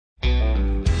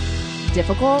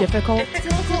Difficult.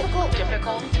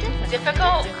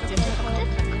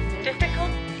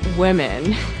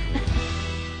 Women.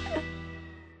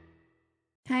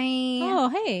 Hi. Oh,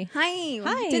 hey.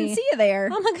 Hi. Didn't see you there.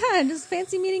 Oh my God, just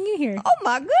fancy meeting you here. Oh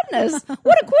my goodness.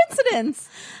 What a coincidence.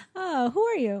 Oh, who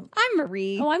are you? I'm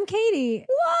Marie. Oh, I'm Katie.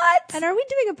 What? And are we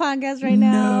doing a podcast right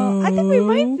now? No. I think we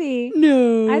might be.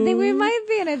 No. I think we might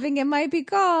be, and I think it might be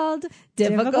called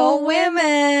Difficult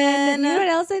Women. You know what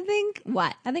else I think?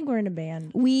 What? I think we're in a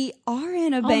band. We are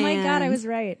in a band. Oh my God, I was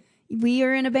right. We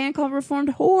are in a band called Reformed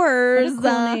Whores. What a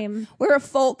cool name. We're a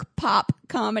folk pop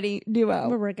comedy duo.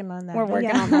 We're working on that. We're working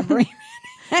yeah. on that brain.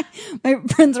 My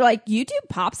friends are like, "You do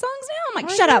pop songs now?" I'm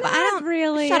like, "Shut up! I don't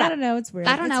really. Shut I up. don't know. It's weird.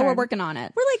 I don't know. It's We're hard. working on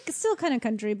it. We're like still kind of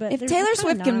country, but If we're Taylor kinda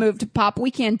Swift can not. move to pop,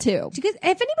 we can too." If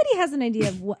anybody has an idea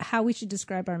of how we should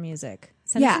describe our music,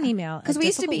 send us an email. Because we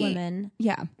used to be women.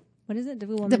 Yeah, What is it?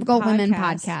 Difficult Women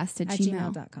Podcast at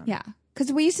gmail.com. Yeah,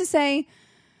 because we used to say,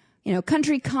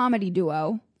 country comedy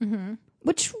duo,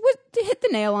 which would hit the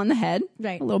nail on the head,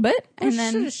 Right. a little bit, We're and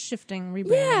then sort of shifting, rebranding.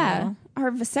 yeah, our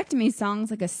vasectomy song's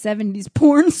like a '70s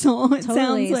porn song. It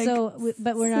Totally. sounds like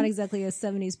But we're not exactly a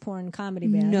 70s porn comedy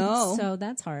band. No. So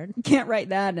that's hard. can't write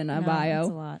that in a bio. That's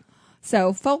a lot.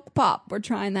 So folk pop, we're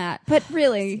trying that, but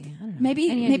really, I don't know. maybe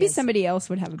Any maybe ideas? somebody else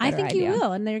would have a better I think idea. you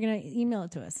will, and they're going to email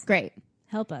it to us. Great,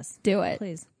 Help us. do it.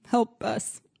 Please. Help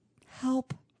us.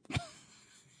 Help.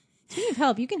 Speaking of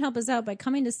help, you can help us out by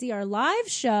coming to see our live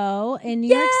show in New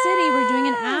York City. We're doing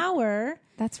an hour.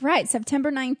 That's Right,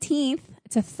 September 19th.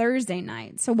 It's a Thursday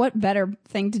night. So what better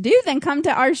thing to do than come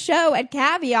to our show at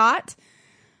Caveat,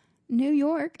 New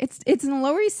York. It's in the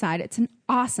Lower East Side. It's an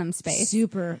awesome space.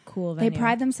 Super cool venue. They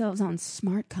pride themselves on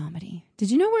smart comedy. Did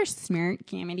you know we're smart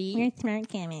comedy? We're smart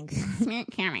comics. Smart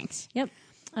comics. Yep.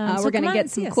 We're going to get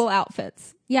some cool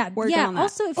outfits. Yeah. Working on that.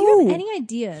 Also, if you have Ooh. any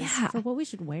ideas Yeah. for what we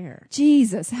should wear,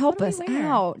 Jesus, help What do us we wear?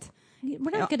 out.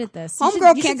 we're not good at this. You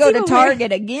Homegirl should can't go see to what we're-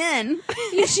 Target again.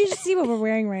 You should see what we're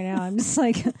wearing right now. I'm just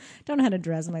like, don't know how to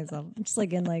dress myself. I'm just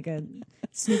like in like a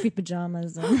Snoopy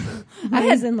pajamas. And I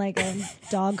was in like a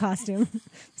dog costume.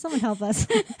 Someone help us.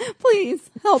 Please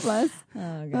help us.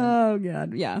 Oh, God. Oh,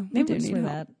 God. Yeah. We Maybe do we'll just need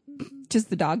wear help. that. Just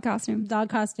the dog costume. Dog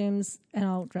costumes, and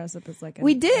I'll dress up as like an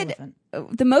We did.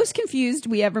 elephant. The most confused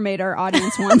we ever made our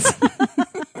audience once was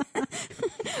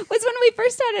when we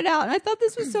first started out. And I thought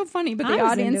this was so funny, but the I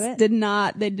was into audience it. did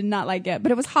not like it.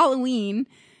 But it was Halloween.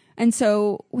 And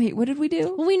so, wait, what did we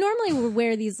do? Well, we normally would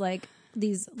wear these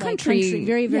Country,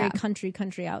 very, very yeah.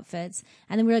 country outfits.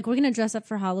 And then we were like, we're going to dress up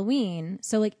for Halloween.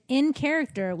 So like in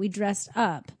character, we dressed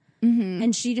up. Mm-hmm.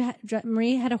 And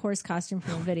Marie had a horse costume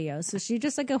from a video. So she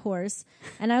dressed like a horse.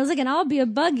 And I was like, and I'll be a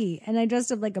buggy. And I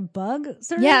dressed up like a bug.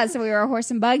 Sort Yeah, of. so we were a horse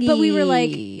and buggy. But we were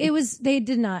like, it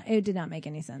did not make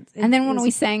any sense. And then when we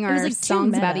sang it was our like too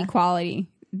songs about meta. equality,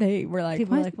 they were like,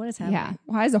 People were like, what is happening? Yeah,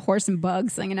 why is a horse and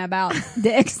bug singing about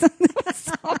dicks? It was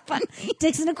so funny.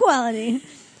 Dicks and equality.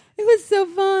 It was so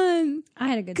fun. I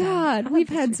had a good time. God, I thought we've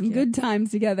this had was some cute. good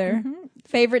times together. We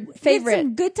Favorite. had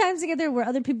some good times together where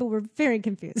other people were very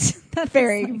confused.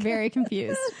 Very, very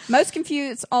confused. Most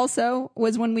confused also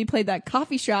was when we played that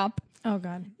coffee shop Oh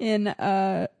God. in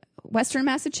Western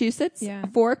Massachusetts. Yeah.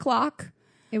 4:00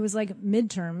 It was like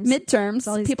midterms. midterms.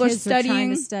 So all these People are kids were trying studying.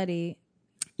 to study,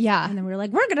 Yeah, and then we were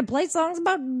like, we're going to play songs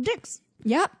about dicks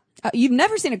yeah. You've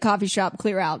never seen a coffee shop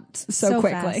clear out so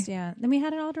quickly. fast. Yeah. Then we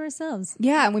had it all to ourselves.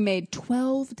 Yeah, and we made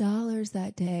 $12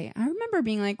 that day. I remember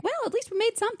being like, well, at least we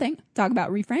made something. Talk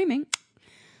about reframing.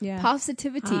 Yeah.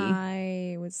 Positivity.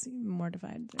 I was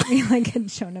mortified that we like had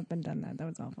shown up and done that. That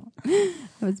was awful. That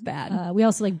was bad. We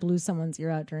also like blew someone's ear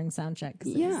out during sound check. It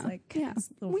Yeah, was like yeah. this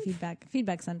little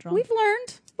feedback central. We've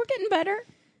learned. We're getting better.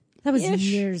 That was ish.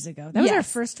 years ago. That was our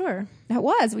Yes. first tour. That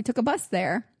was. We took a bus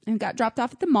there and got dropped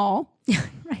off at the mall.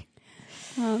 Right.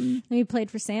 And we played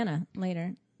for Santa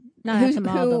later. Not Who- at the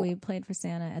mall, who- but we played for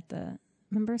Santa at the.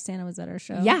 Remember, Santa was at our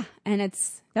show. Yeah, and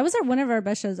it's That was one of our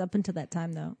best shows up until that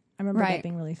time, though. I remember Right. that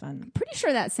being really fun. pretty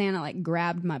sure that Santa like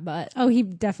grabbed my butt. Oh, he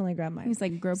definitely grabbed mine. He was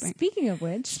like groping. Speaking of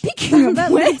which, Speaking of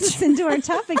that which, leads us into our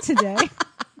topic today.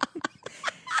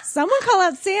 Someone call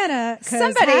out Santa. 'Cause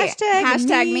Somebody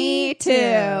hashtag me too.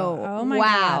 Oh my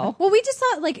Wow. God. Well, we just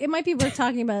thought like it might be worth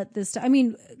talking about this. I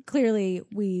mean, clearly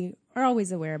we are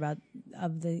always aware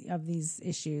of these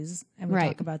issues, and we Right.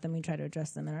 talk about them. We try to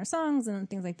address them in our songs and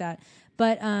things like that.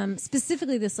 But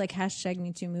specifically, this like hashtag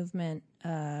Me Too movement.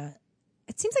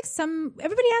 It seems like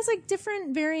everybody has like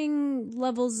different varying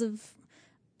levels of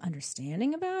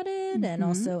understanding about it and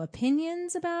also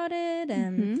opinions about it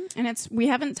and and we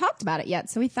haven't talked about it yet,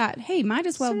 so we thought, hey, might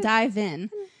as well Sort of- dive in.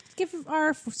 give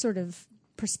our sort of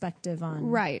perspective on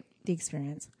Right. the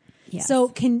experience. Yes. So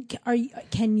can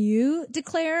you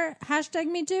declare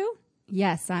 #MeToo?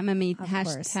 Yes, I'm a me course.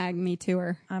 hashtag me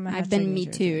tooer. I'm a I've hashtag been me me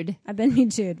tooer. tooed. I've been me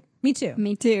tooed. Me too.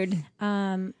 Me tooed.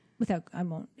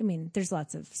 There's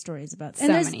lots of stories about So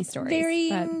there's many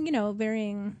stories,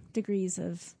 varying degrees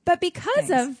of. But because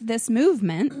of this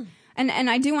movement, and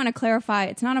I do want to clarify,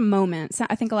 it's not a moment. So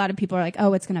I think a lot of people are like,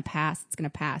 oh, it's going to pass. It's going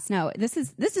to pass. No, this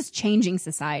is changing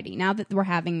society. Now that we're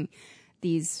having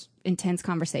these intense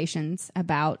conversations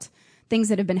about things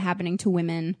that have been happening to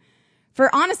women for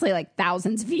honestly like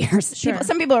thousands of years. Sure.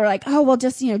 Some people are like, oh, well,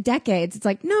 just, decades. It's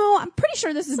like, no, I'm pretty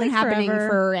sure this has been happening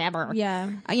forever. Yeah.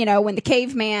 When the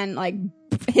caveman like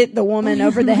hit the woman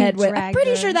over the head with, I'm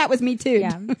pretty sure that was Me Too.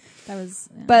 Yeah. That was.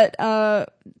 Yeah.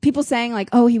 But people saying like,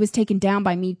 oh, he was taken down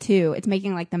by Me Too. It's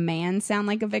making like the man sound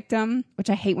like a victim, which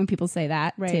I hate when people say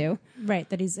that too. Right.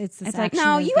 That it's this like,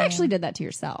 no, you actually did that to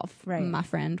yourself, right, my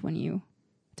friend, when you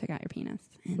took out your penis.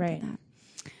 Right. Did that.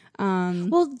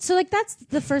 Well, so like that's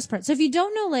the first part. So if you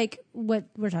don't know like what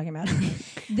we're talking about,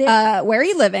 where are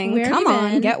you living? Come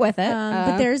on, get with it.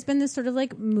 But there's been this sort of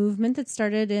like movement that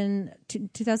started in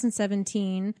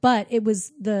 2017, but it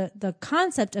was the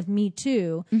concept of Me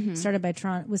Too started by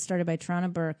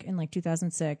Tarana Burke in like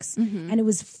 2006, and it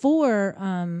was for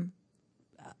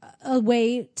a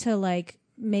way to like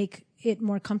make it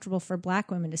more comfortable for Black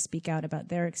women to speak out about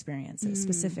their experiences.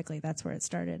 Specifically, that's where it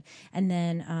started, and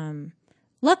then.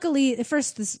 Luckily, at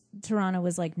first, Tarana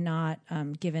was like not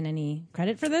given any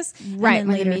credit for this. Right. And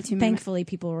then later, thankfully,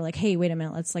 people were like, "Hey, wait a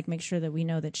minute. Let's like make sure that we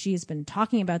know that she's been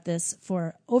talking about this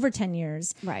for over 10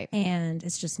 years, right? And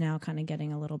it's just now kind of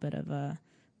getting a little bit of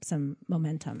some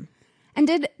momentum." And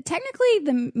did technically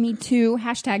the Me Too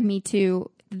 #MeToo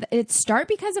it start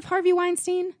because of Harvey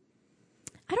Weinstein?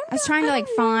 I don't know. I was trying to like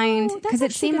find, because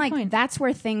it seemed like that's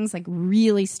where things like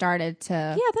really started to.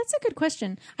 Yeah, that's a good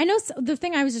question. I know the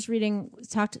thing I was just reading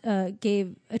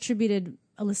attributed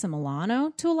Alyssa Milano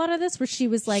to a lot of this, where she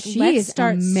was like, let's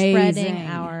start spreading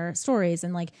our stories.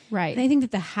 And like, right. I think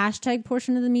that the hashtag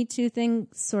portion of the Me Too thing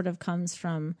sort of comes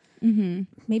from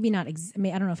maybe not, I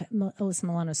don't know if Alyssa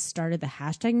Milano started the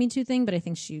hashtag Me Too thing, but I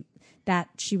think she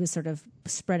was sort of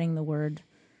spreading the word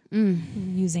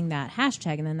using that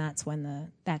hashtag, and then that's when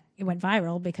it went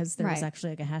viral because there was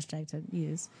actually like a hashtag to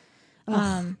use.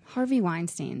 Harvey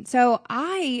Weinstein. So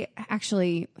I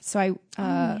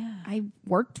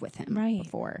worked with him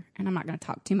before, and I'm not going to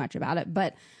talk too much about it,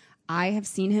 but I have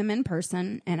seen him in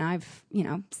person, and I've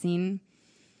seen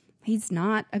he's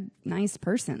not a nice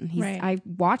person. I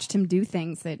watched him do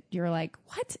things that you're like,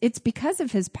 what? It's because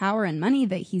of his power and money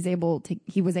that he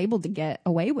was able to get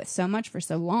away with so much for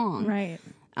so long. Right.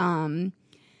 And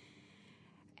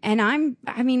I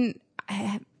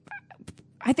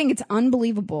think it's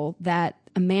unbelievable that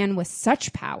a man with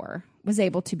such power was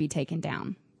able to be taken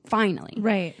down finally.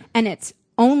 Right. And it's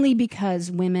only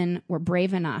because women were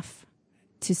brave enough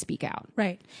to speak out.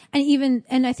 Right.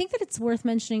 And I think that it's worth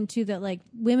mentioning too that like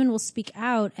women will speak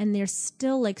out and there's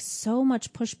still like so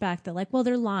much pushback that like, well,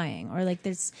 they're lying, or like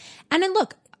there's, and then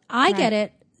look, I get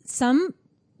it. Some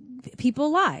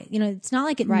people lie. It's not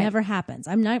like it never happens.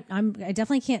 I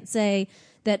definitely can't say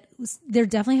that there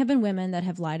definitely have been women that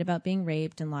have lied about being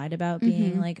raped and lied about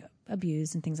being like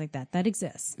abused and things like that. That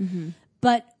exists.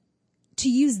 But to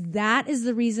use that as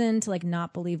the reason to like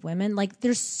not believe women, like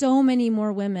there's so many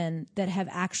more women that have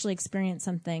actually experienced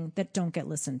something that don't get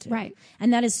listened to. Right.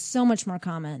 And that is so much more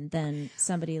common than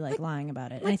somebody like lying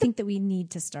about it. And I think that we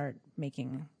need to start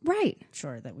making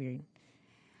sure that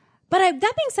but that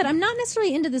being said, I'm not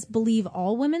necessarily into this believe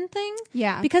all women thing.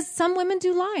 Yeah. Because some women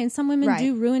do lie and some women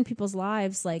do ruin people's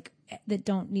lives like that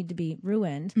don't need to be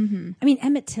ruined. I mean,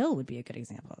 Emmett Till would be a good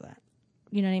example of that.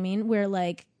 You know what I mean? Where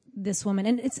like this woman,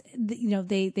 and it's,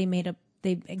 they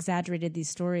exaggerated these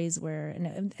stories where,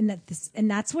 and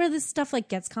that's where this stuff like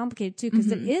gets complicated too. Cause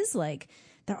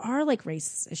there are like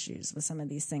race issues with some of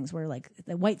these things where like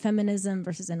the white feminism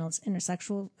versus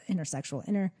intersectional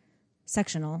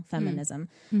feminism,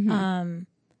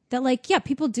 that like, yeah,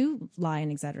 people do lie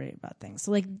and exaggerate about things.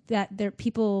 So like that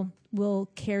people will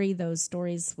carry those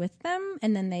stories with them,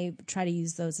 and then they try to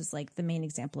use those as like the main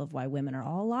example of why women are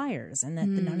all liars and that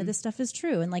none of this stuff is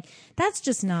true. And like, that's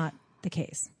just not the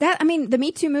case. The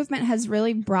Me Too movement has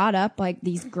really brought up like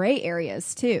these gray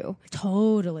areas too.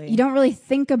 Totally. You don't really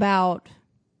think about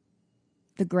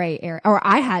the gray area, or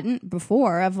I hadn't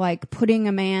before, of like putting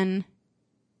a man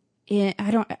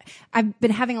I've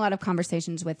been having a lot of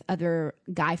conversations with other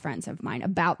guy friends of mine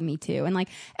about Me Too, and like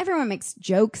everyone makes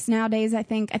jokes nowadays. I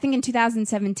think in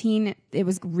 2017 it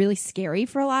was really scary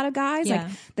for a lot of guys. Like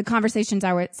the conversations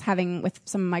I was having with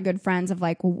some of my good friends of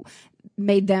like, well,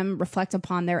 made them reflect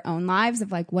upon their own lives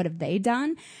of like, what have they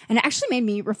done? And it actually made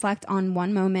me reflect on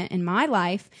one moment in my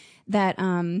life that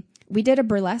we did a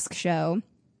burlesque show,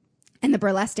 and the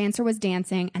burlesque dancer was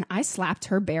dancing, and I slapped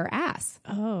her bare ass.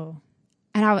 Oh.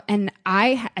 And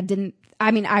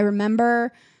I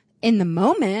remember in the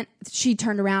moment she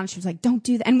turned around and she was like, don't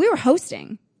do that. And we were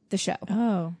hosting the show.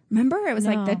 Oh. Remember? It was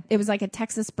it was like a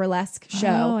Texas burlesque show.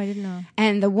 Oh, I didn't know.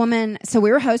 And the woman, so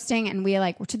we were hosting and we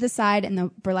like were to the side and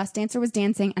the burlesque dancer was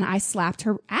dancing and I slapped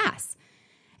her ass.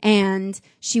 And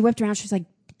she whipped around. She was like,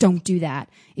 don't do that.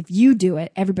 If you do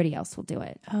it, everybody else will do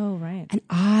it. Oh, right. And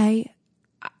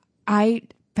I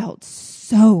felt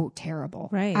so terrible.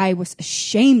 Right. I was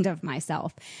ashamed of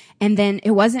myself. And then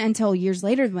it wasn't until years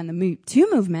later when the Me Too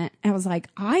movement, I was like,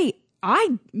 I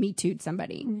Me Too'd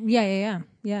somebody. Yeah.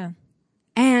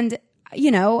 And,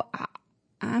 you know,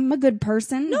 I'm a good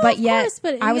person, No, but of yet course,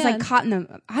 but I was yeah. like caught in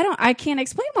the, I can't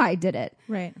explain why I did it.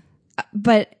 Right.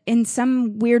 But in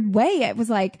some weird way, it was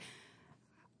like,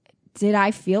 did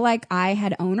I feel like I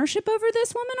had ownership over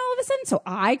this woman all of a sudden so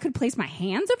I could place my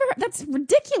hands over her? That's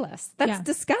ridiculous. That's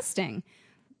disgusting.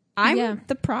 I'm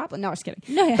the problem. No, I was kidding.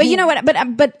 No, but you know what?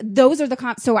 But those are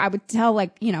the so I would tell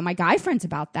like, you know, my guy friends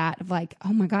about that of like,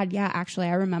 oh my God, yeah, actually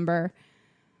I remember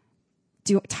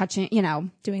touching, you know,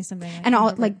 doing something and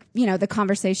all like, you know, the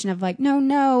conversation of like,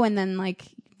 no. And then like,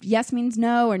 yes means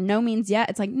no or no means yeah.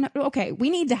 It's like, no, okay,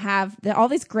 we need to have all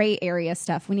this gray area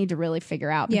stuff. We need to really figure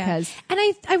out because. And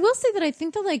I will say that I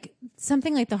think that like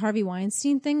something like the Harvey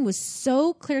Weinstein thing was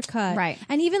so clear cut. Right.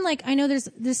 And even like, I know there's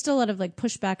still a lot of like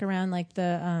pushback around like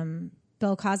the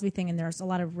Bill Cosby thing, and there's a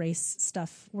lot of race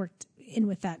stuff worked in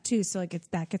with that too. So like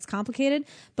that gets complicated,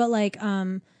 but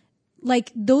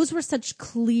like those were such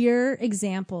clear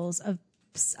examples of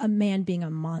a man being a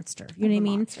monster. You know what I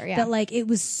mean? Monster, yeah. That like it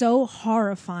was so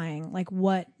horrifying, like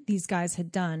what these guys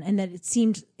had done, and that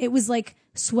it was like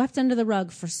swept under the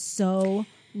rug for so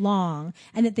long,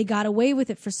 and that they got away with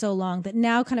it for so long that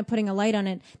now kind of putting a light on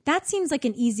it, that seems like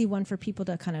an easy one for people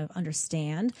to kind of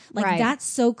understand. Like that's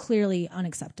so clearly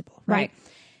unacceptable. Right.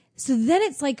 So then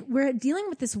it's like we're dealing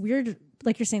with this weird,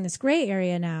 like you're saying, this gray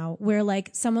area now where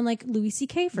like someone like Louis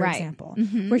C.K., for example,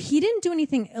 where he didn't do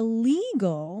anything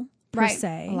illegal per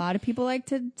se. A lot of people like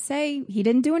to say he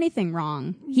didn't do anything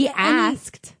wrong. He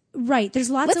asked. Right. There's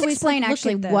lots of ways to explain look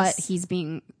actually at this. what he's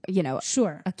being, you know,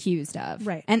 accused of.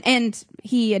 Right. And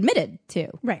he admitted to.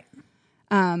 Right.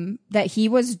 That he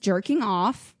was jerking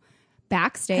off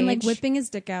backstage. And like whipping his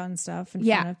dick out and stuff in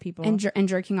front of people. And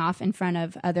jerking off in front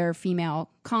of other female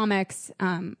comics.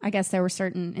 I guess there were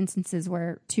certain instances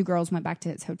where two girls went back to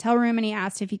his hotel room and he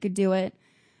asked if he could do it.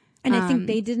 And I think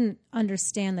they didn't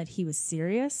understand that he was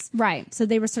serious. Right. So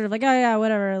they were sort of like, oh yeah,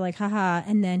 whatever, like, haha.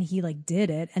 And then he like did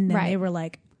it. And then they were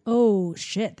like, oh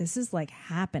shit, this is like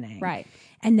happening. Right.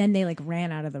 And then they like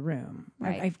ran out of the room.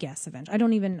 Right. I guess eventually.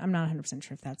 I'm not 100%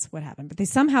 sure if that's what happened, but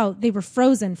they were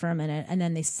frozen for a minute and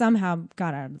then they somehow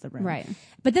got out of the room. Right.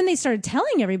 But then they started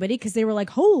telling everybody because they were like,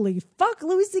 holy fuck,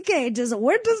 Louis C.K. just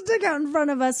whipped his dick out in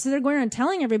front of us. So they're going around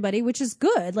telling everybody, which is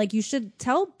good. Like you should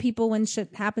tell people when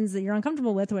shit happens that you're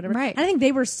uncomfortable with or whatever. Right. And I think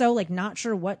they were so like not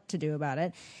sure what to do about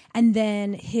it. And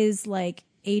then his like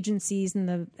agencies and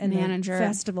the manager, the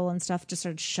festival and stuff just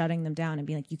started shutting them down and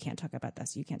being like, you can't talk about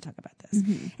this, you can't talk about this.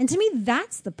 And to me,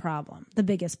 that's the problem, the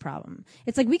biggest problem.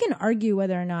 It's like we can argue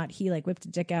whether or not he like whipped a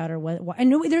dick out or what. I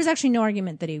know there's actually no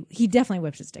argument that he definitely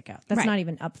whipped his dick out. That's not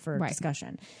even up for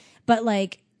discussion. But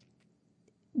like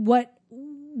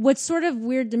what's sort of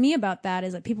weird to me about that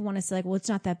is that people want to say like, well, it's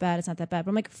not that bad, but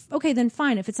I'm like, okay, then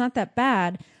fine, if it's not that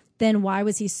bad, then why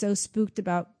was he so spooked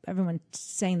about everyone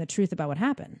saying the truth about what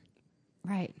happened?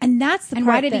 Right. And that's the part. And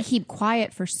why did he keep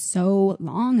quiet for so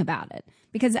long about it?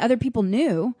 Because other people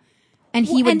knew, and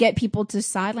he would get people to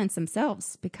silence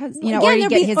themselves because, you know, or he'd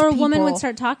get his or a people. woman would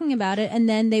start talking about it, and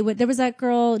then there was that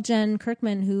girl, Jen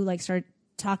Kirkman, who like started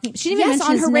talking. She didn't even mention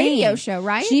on his her name. radio show,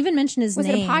 right? She didn't even mention his name.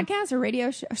 Was it a podcast or radio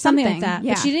show? Or something like that.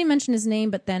 Yeah. But she didn't mention his name,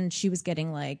 but then she was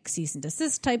getting like cease and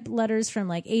desist type letters from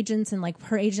like agents, and like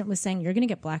her agent was saying, you're going to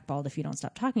get blackballed if you don't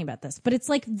stop talking about this. But it's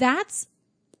like, that's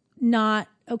not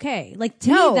okay. Like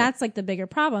to me, that's like the bigger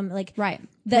problem. Like,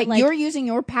 that like you're using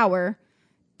your power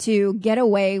to get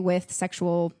away with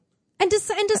sexual and to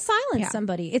silence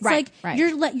somebody. It's like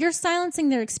you're silencing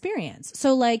their experience.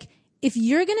 So like if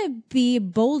you're going to be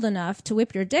bold enough to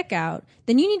whip your dick out,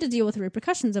 then you need to deal with the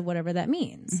repercussions of whatever that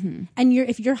means. And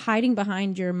if you're hiding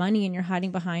behind your money and you're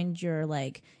hiding behind your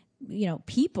like, you know,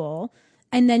 people,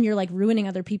 and then you're like ruining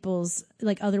other people's,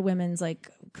 like other women's like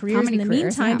careers in the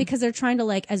meantime because they're trying to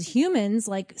like as humans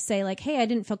like say like, hey, I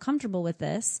didn't feel comfortable with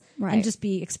this and just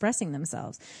be expressing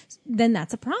themselves, then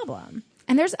that's a problem.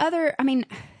 And there's other, I mean,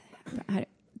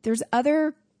 there's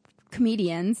other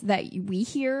comedians that we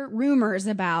hear rumors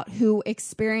about who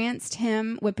experienced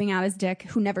him whipping out his dick,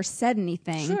 who never said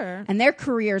anything, sure, and their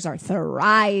careers are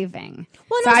thriving.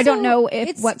 Well, so I don't know if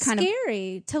it's what kind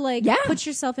scary to put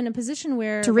yourself in a position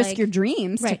where to risk your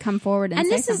dreams to come forward and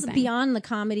say this something. Is beyond the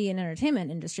comedy and entertainment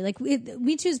industry. Like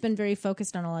Me Too has been very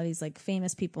focused on a lot of these like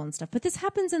famous people and stuff, but this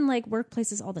happens in like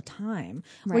workplaces all the time,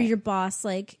 where your boss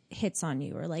like hits on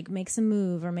you or like makes a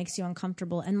move or makes you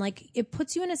uncomfortable, and like it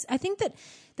puts you in a. I think that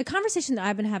the conversation that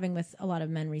I've been having with a lot of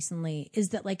men recently is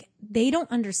that like they don't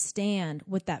understand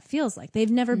what that feels like. They've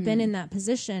never been in that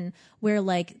position where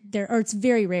like or it's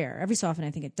very rare. Every so often I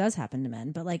think it does happen to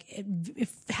men, but like it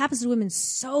happens to women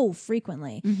so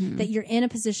frequently that you're in a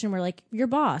position where like your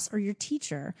boss or your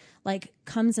teacher like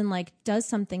comes and like does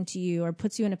something to you or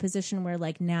puts you in a position where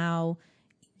like now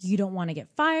you don't want to get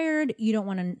fired. You don't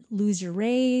want to lose your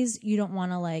raise. You don't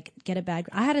want to like get a bad.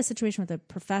 I had a situation with a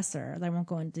professor that I won't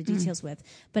go into details with,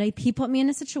 but he put me in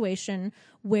a situation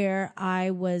where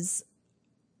it was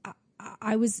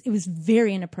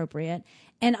very inappropriate.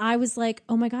 And I was like,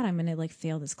 oh my God, I'm going to like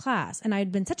fail this class. And I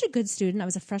had been such a good student. I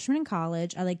was a freshman in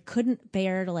college. I like couldn't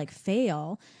bear to like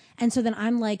fail. And so then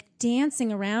I'm like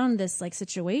dancing around this like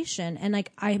situation. And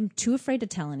like, I'm too afraid to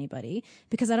tell anybody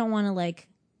because I don't want to like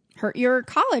hurt your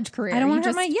college career. I don't want to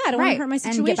hurt my I don't want to hurt my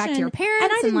situation. And get back to your parents.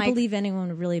 And I didn't believe anyone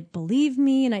would really believe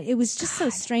me. And it was just so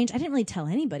strange. I didn't really tell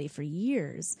anybody for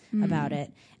years about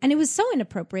it. And it was so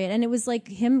inappropriate. And it was like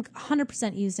him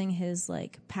 100% using his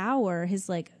like power, his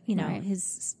like, you know,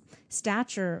 his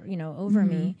stature, you know, over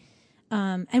me.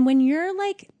 And when you're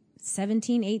like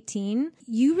 17, 18,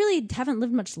 you really haven't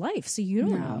lived much life. So you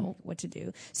don't know what to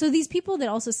do. So these people that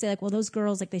also say like, well, those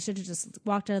girls, like they should have just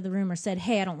walked out of the room or said,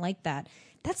 hey, I don't like that.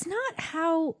 That's not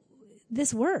how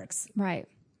this works. Right.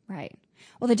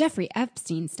 Well, the Jeffrey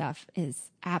Epstein stuff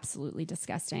is absolutely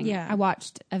disgusting. Yeah. I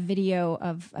watched a video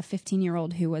of a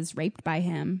 15-year-old who was raped by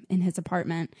him in his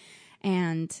apartment.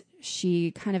 And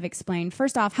she kind of explained,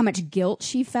 first off, how much guilt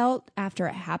she felt after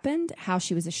it happened, how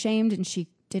she was ashamed and she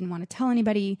didn't want to tell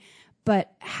anybody.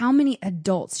 But how many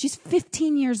adults, she's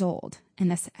 15 years old,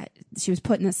 and she was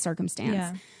put in this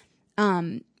circumstance. Yeah.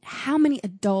 How many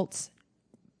adults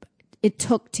it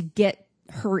took to get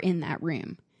her in that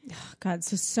room. Oh, God,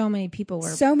 so many people were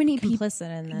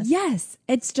complicit in this. Yes,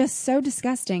 it's just so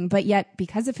disgusting. But yet,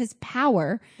 because of his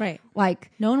power, right?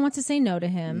 Like no one wants to say no to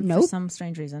him for some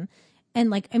strange reason. And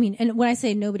like, I mean, and when I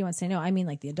say nobody wants to say no, I mean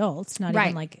like the adults, not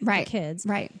even like the kids,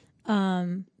 right? Yeah,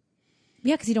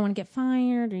 because you don't want to get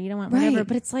fired or you don't want whatever.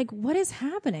 But it's like, what is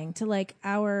happening to like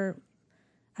our?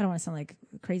 I don't want to sound like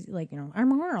crazy, like, you know, our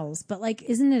morals, but like,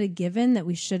 isn't it a given that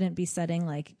we shouldn't be setting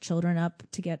like children up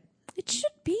to get, it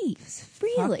should be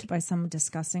really by some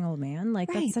disgusting old man? Like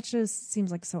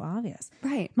seems like so obvious.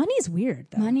 Right. Money is weird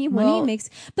though. Money makes,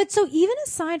 but so even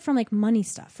aside from like money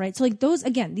stuff, right? So like those,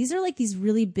 again, these are like these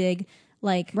really big,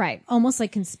 like almost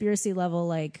like conspiracy level,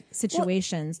 like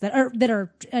situations that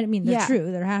are, I mean, they're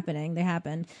true. They're happening. They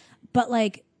happened. But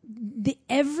like, the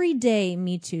everyday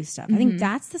Me Too stuff, I think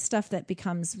that's the stuff that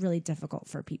becomes really difficult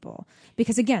for people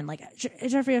because again, like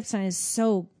Jeffrey Epstein is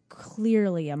so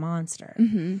clearly a monster.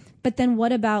 But then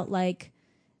what about like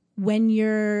when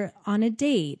you're on a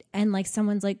date and like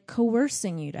someone's like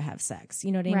coercing you to have sex,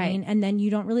 you know what I mean? And then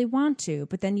you don't really want to,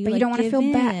 but then you like, you don't want to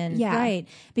feel bad. Yeah. Right.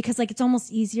 Because like it's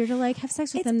almost easier to like have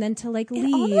sex with them than to like leave.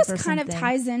 It almost or kind something. of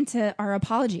ties into our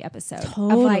apology episode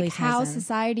Totally of like how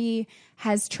society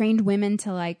has trained women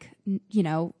to like, you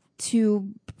know,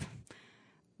 to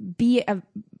be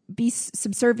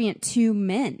subservient to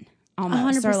men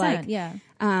almost. 100%. Or like,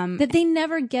 that they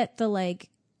never get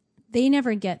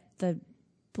the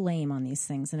blame on these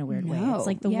things in a weird way. It's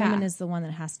like the woman is the one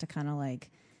that has to kind of like.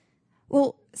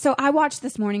 Well, so I watched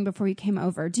this morning before you came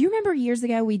over. Do you remember years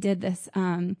ago we did this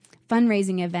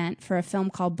fundraising event for a film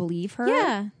called Believe Her?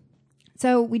 Yeah.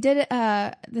 So we did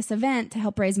this event to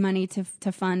help raise money to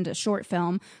fund a short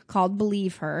film called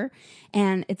Believe Her.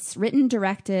 And it's written,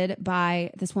 directed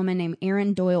by this woman named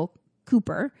Erin Doyle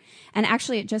Cooper. And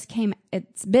actually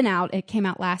it's been out. It came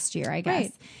out last year, I guess.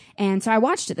 Right. And so I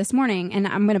watched it this morning, and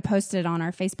I'm going to post it on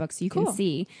our Facebook so you can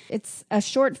see. It's a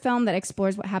short film that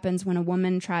explores what happens when a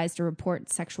woman tries to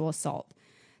report sexual assault.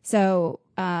 So,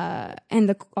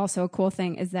 and also a cool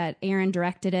thing is that Erin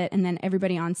directed it, and then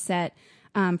everybody on set,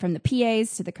 from the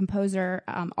PAs to the composer,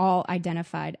 all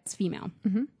identified as female.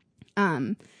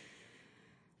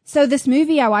 So this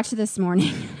movie, I watched it this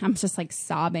morning. I'm just like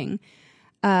sobbing.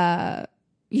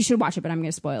 You should watch it, but I'm going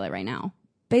to spoil it right now.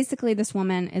 Basically, this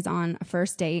woman is on a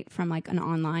first date from like an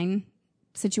online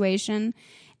situation,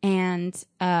 and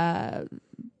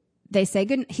they say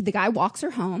good. The guy walks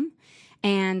her home,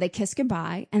 And they kiss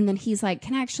goodbye. And then he's like,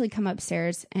 can I actually come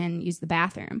upstairs and use the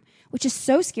bathroom? Which is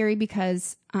so scary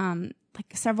because like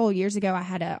several years ago, I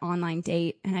had an online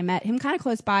date and I met him kind of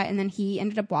close by. And then he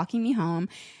ended up walking me home.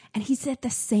 And he said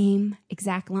the same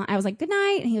exact line. I was like, good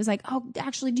night. And he was like, oh,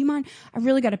 actually, do you mind? I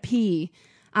really got to pee.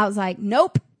 I was like,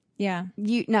 nope. Yeah.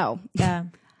 No. Yeah.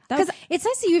 Because it's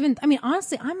nice that you even, I mean,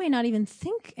 honestly, I might not even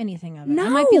think anything of it. No. I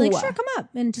might be like, sure, come up,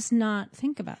 and just not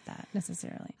think about that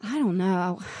necessarily. I don't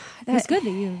know. It's good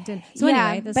that you did. So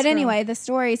anyway, the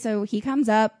story, so he comes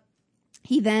up.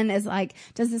 He then is like,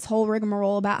 does this whole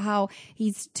rigmarole about how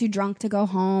he's too drunk to go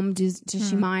home. Does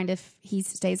she mind if he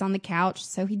stays on the couch?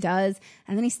 So he does.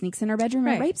 And then he sneaks in her bedroom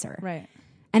and rapes her. Right.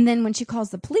 And then when she calls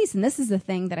the police, and this is the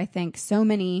thing that I think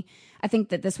I think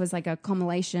that this was like a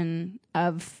culmination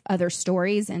of other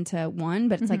stories into one,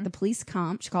 but it's like the police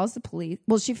come, she calls the police.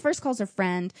 Well, she first calls her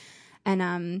friend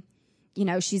and,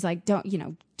 she's like,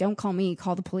 don't call me,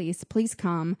 call the police. Police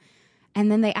come.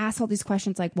 And then they ask all these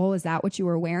questions like, well, is that what you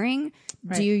were wearing?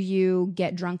 Right. Do you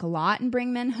get drunk a lot and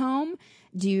bring men home?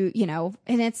 Do you,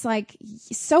 and it's like,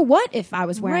 so what if I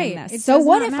was wearing this? So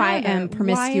what if I am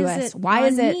promiscuous? Why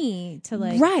is it me to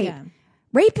like, right. Yeah.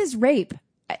 Rape is rape.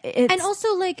 And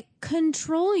also like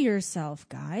control yourself,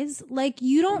 guys. Like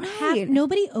you don't have,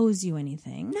 nobody owes you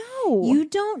anything. No. You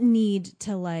don't need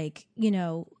to like, you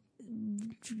don't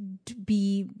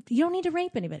need to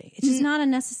rape anybody. It's just not a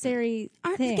necessary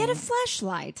thing. Get a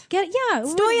fleshlight.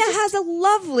 Stoya has a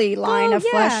lovely line of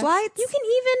fleshlights. You can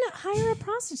even hire a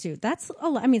prostitute.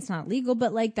 It's not legal,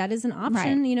 but like that is an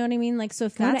option. Right. You know what I mean? Like, so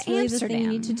if that's really the thing you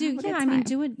need to do,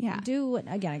 do it. Yeah. Do it.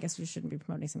 Again, I guess we shouldn't be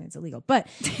promoting something that's illegal, but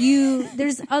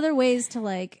there's other ways to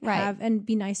like have and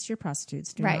be nice to your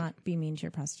prostitutes. Do not be mean to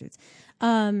your prostitutes.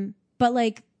 But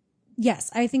like, yes,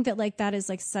 I think that like that is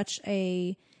like such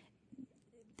a.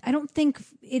 I don't think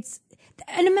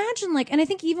and imagine like, and I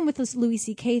think even with this Louis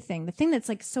C.K. thing, the thing that's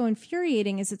like so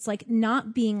infuriating is it's like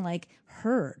not being like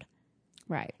heard.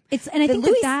 Right. And I think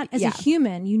that as a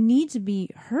human, you need to be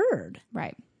heard.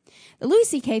 Right. The Louis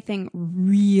C.K. thing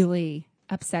really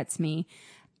upsets me.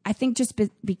 I think just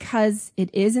because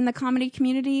it is in the comedy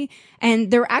community,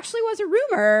 and there actually was a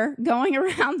rumor going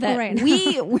around that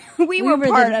we were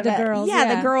part of the it. Girls,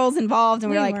 the girls involved,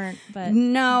 and we were like,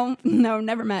 no,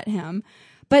 never met him.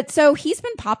 But so he's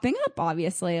been popping up,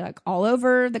 obviously, like all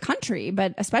over the country,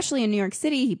 but especially in New York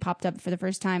City, he popped up for the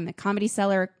first time at Comedy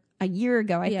Cellar a year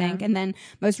ago, I think, and then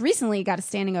most recently got a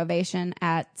standing ovation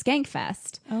at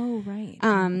Skankfest. Oh, right.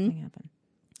 Happened.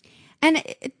 And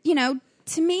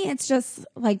to me, it's just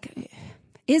like,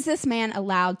 is this man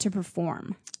allowed to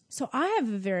perform? So I have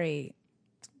a very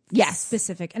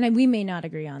specific, and we may not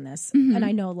agree on this, and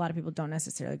I know a lot of people don't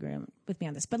necessarily agree with me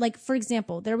on this, but like, for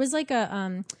example, there was like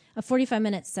a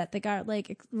 45-minute set that got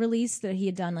like released that he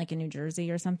had done like in New Jersey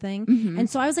or something, and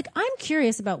so I was like, I'm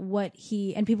curious about what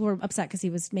and people were upset because he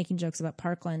was making jokes about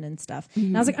Parkland and stuff,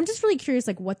 and I was like, I'm just really curious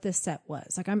like what this set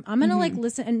was. Like I'm gonna like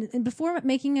listen, and before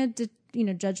making a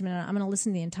judgment, I'm gonna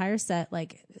listen to the entire set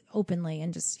like openly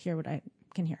and just hear what I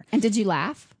can hear. And did you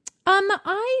laugh?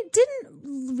 I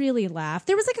didn't really laugh.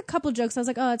 There was like a couple jokes. I was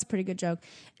like, oh, that's a pretty good joke.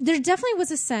 There definitely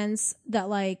was a sense that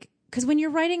like, because when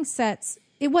you're writing sets,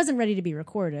 it wasn't ready to be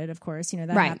recorded, of course. That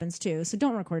happens too. So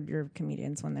don't record your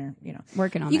comedians when they're,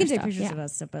 working on. You can take pictures of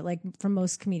us, but like for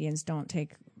most comedians, don't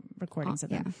take recordings of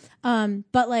them.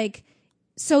 But like,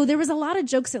 so there was a lot of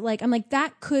jokes that like, I'm like,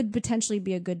 that could potentially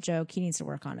be a good joke. He needs to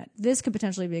work on it. This could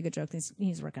potentially be a good joke. He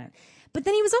needs to work on it. But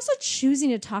then he was also choosing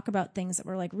to talk about things that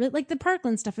were like, like the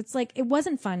Parkland stuff. It's like, it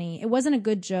wasn't funny. It wasn't a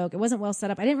good joke. It wasn't well set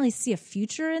up. I didn't really see a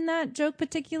future in that joke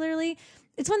particularly.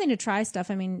 It's one thing to try stuff.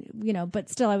 I mean, but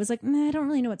still I was like, I don't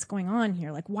really know what's going on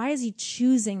here. Like, why is he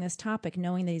choosing this topic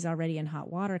knowing that he's already in hot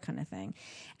water kind of thing?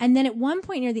 And then at one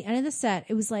point near the end of the set,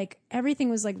 it was like, everything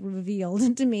was like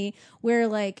revealed to me where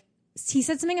like, he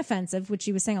said something offensive, which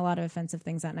he was saying a lot of offensive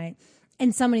things that night.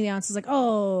 And somebody in the audience was like,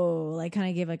 oh, like kind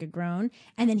of gave like a groan.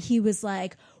 And then he was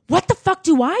like, what the fuck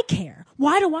do I care?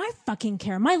 Why do I fucking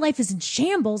care? My life is in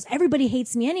shambles. Everybody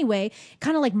hates me anyway.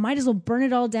 Kind of like might as well burn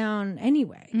it all down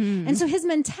anyway. And so his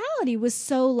mentality was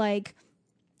so like,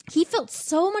 he felt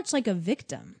so much like a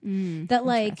victim that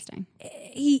like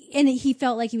he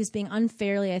felt like he was being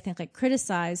unfairly, I think, like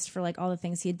criticized for like all the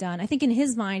things he had done. I think in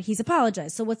his mind, he's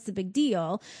apologized. So what's the big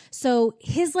deal? So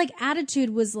his like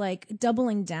attitude was like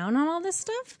doubling down on all this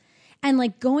stuff and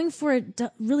like going for it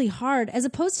really hard, as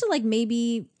opposed to like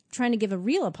maybe trying to give a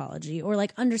real apology or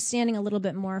like understanding a little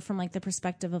bit more from like the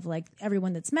perspective of like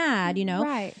everyone that's mad,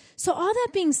 Right. So all that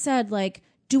being said, like,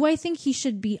 do I think he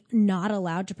should be not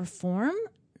allowed to perform?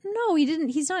 no, he didn't.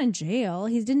 He's not in jail.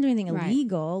 He didn't do anything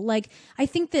illegal. Like, I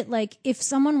think that like if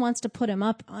someone wants to put him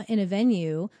up in a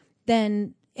venue,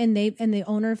 then and the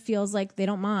owner feels like they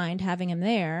don't mind having him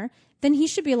there, then he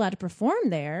should be allowed to perform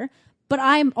there. But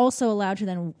I'm also allowed to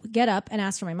then get up and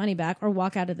ask for my money back or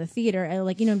walk out of the theater and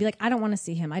like, and be like, I don't want to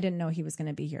see him. I didn't know he was going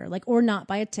to be here. Like, or not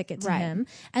buy a ticket to him.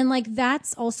 And like,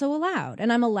 that's also allowed.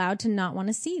 And I'm allowed to not want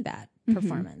to see that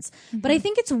performance. But I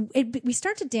think we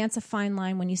start to dance a fine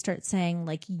line when you start saying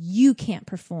like, you can't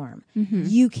perform.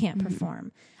 You can't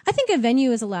perform. I think a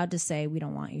venue is allowed to say, we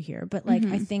don't want you here. But like,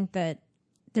 I think that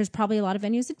there's probably a lot of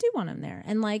venues that do want him there.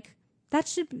 And like,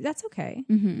 that's okay.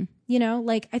 You know,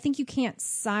 like I think you can't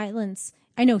silence.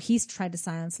 I know he's tried to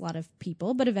silence a lot of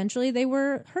people, but eventually they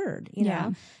were heard, you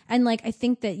know? And like, I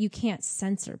think that you can't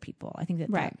censor people. I think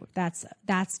that,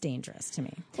 that's dangerous to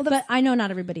me. Well, but I know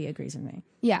not everybody agrees with me.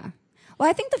 Yeah. Well,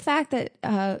 I think the fact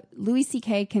that Louis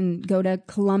C.K. can go to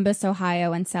Columbus,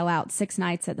 Ohio and sell out 6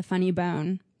 nights at the Funny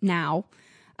Bone now,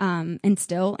 and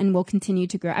will continue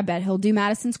to grow. I bet he'll do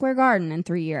Madison Square Garden in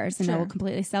 3 years and it will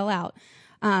completely sell out.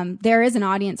 There is an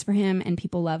audience for him and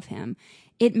people love him.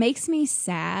 It makes me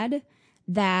sad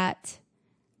that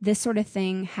this sort of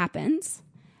thing happens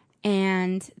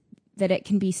and that it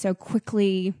can be so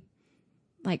quickly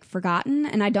like forgotten.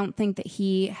 And I don't think that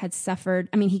he had suffered.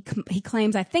 I mean, he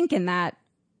claims, I think in that,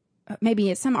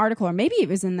 maybe it's some article or maybe it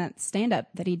was in that stand-up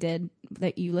that he did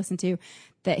that you listened to,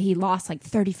 that he lost like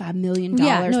 $35 million.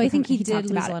 Yeah, no, I think he did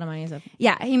lose a lot of money.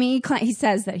 Yeah, I mean, he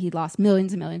says that he lost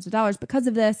millions and millions of dollars because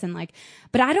of this. And like,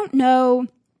 but I don't know.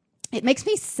 It makes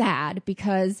me sad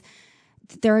because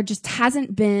there just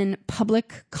hasn't been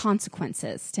public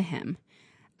consequences to him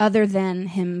other than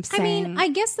him saying. I mean, I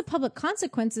guess the public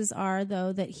consequences are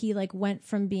though that he like went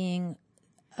from being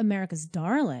America's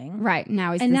darling, right?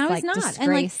 Now he's and now like he's not,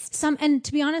 disgraced. And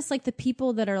to be honest, like the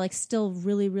people that are like still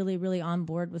really, really, really on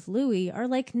board with Louis are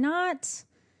like not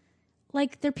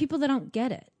like they're people that don't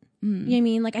get it. You know what I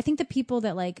mean? Like I think the people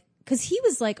that like because he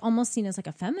was like almost seen as like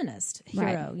a feminist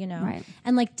hero, you know,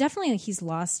 and like definitely like, he's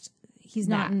lost. He's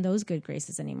not in those good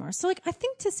graces anymore. So like I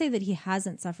think to say that he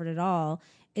hasn't suffered at all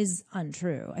is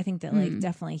untrue. I think that like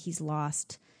definitely he's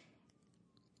lost.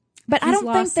 But I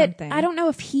don't think that I don't know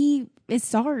if he is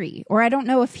sorry, or I don't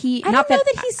know if he. I don't know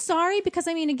that he's sorry because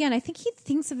I mean, again, I think he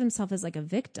thinks of himself as like a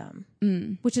victim,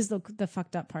 which is the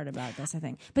fucked up part about this. I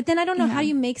think, but then I don't know how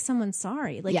you make someone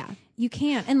sorry. Like, you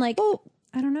can't, and like,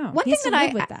 I don't know. One thing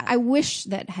that I wish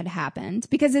that had happened,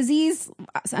 because Aziz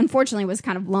unfortunately was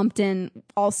kind of lumped in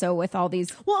also with all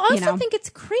these. Well, I also think it's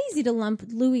crazy to lump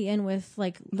Louis in with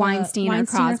like Weinstein or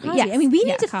Cosby. Yeah, I mean, we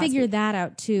need to figure that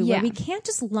out too. Where we can't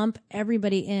just lump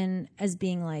everybody in as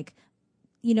being like,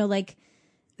 you know, like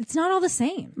it's not all the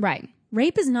same. Right.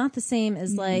 Rape is not the same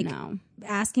as like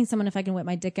asking someone if I can whip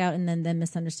my dick out and then them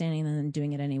misunderstanding and then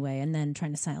doing it anyway and then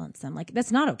trying to silence them. Like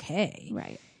that's not okay.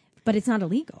 Right. But it's not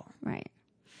illegal. Right.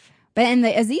 But and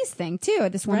the Aziz thing too,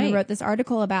 this woman wrote this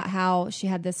article about how she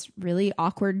had this really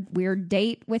awkward, weird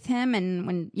date with him, and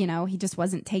when, you know, he just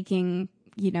wasn't taking,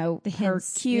 you know, her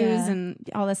cues and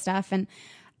all this stuff. And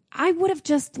I would have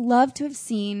just loved to have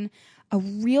seen a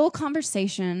real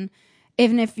conversation,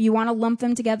 even if you want to lump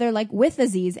them together, like with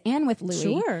Aziz and with Louis.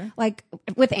 Sure. Like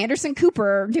with Anderson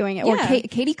Cooper doing it, or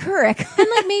Katie Couric. And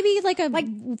like maybe like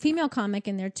a female comic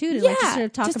in there too, to like just sort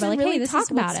of talk about like, really hey, this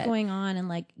is what's going on. And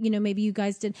like, you know, maybe you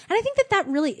guys did. And I think that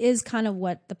really is kind of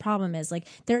what the problem is. Like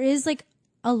there is like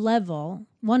a level,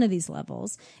 one of these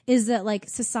levels is that like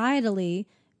societally,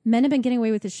 men have been getting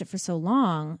away with this shit for so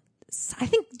long. I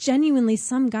think genuinely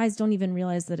some guys don't even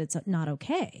realize that it's not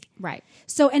okay. Right.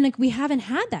 So, and like we haven't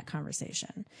had that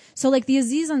conversation. So like the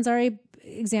Aziz Ansari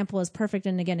example is perfect.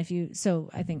 And again, I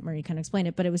think Marie kind of explained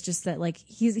it, but it was just that like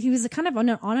he was kind of on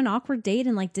an awkward date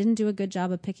and like didn't do a good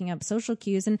job of picking up social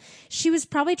cues. And she was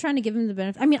probably trying to give him the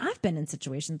benefit. I mean, I've been in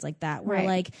situations like that where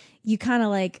like you kind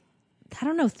of like, I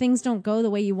don't know, things don't go the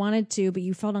way you wanted to, but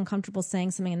you felt uncomfortable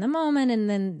saying something in the moment.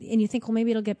 And you think, well,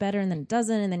 maybe it'll get better. And then it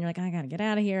doesn't. And then you're like, I got to get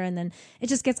out of here. And then it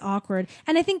just gets awkward.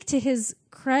 And I think to his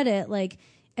credit, like,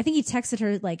 I think he texted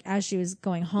her like as she was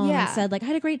going home and said like, I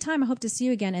had a great time. I hope to see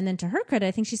you again. And then to her credit,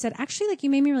 I think she said, actually, like you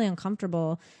made me really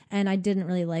uncomfortable and I didn't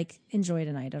really like enjoy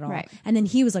tonight at all. Right. And then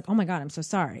he was like, oh my God, I'm so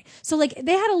sorry. So like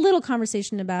they had a little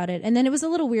conversation about it. And then it was a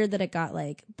little weird that it got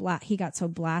like, he got so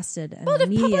blasted. Well, to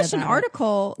publish an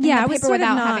article in the paper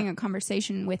without having a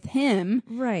conversation with him.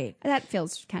 Right. That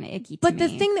feels kind of icky to me. But the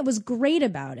thing that was great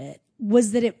about it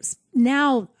was that it's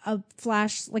now a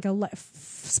flash, like a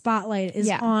spotlight is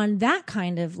on that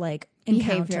kind of like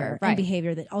encounter and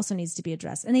behavior that also needs to be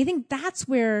addressed. And I think that's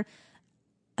where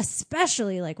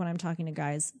especially like when I'm talking to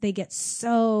guys, they get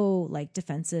so like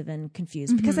defensive and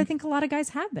confused because I think a lot of guys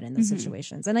have been in those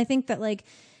situations. And I think that like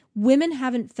women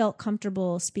haven't felt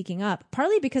comfortable speaking up,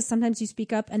 partly because sometimes you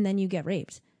speak up and then you get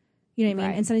raped. You know what I mean?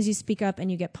 Right. And sometimes you speak up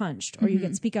and you get punched, or you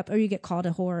get speak up or you get called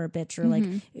a whore or a bitch or like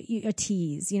a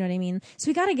tease. You know what I mean? So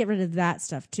we got to get rid of that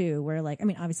stuff too, where like, I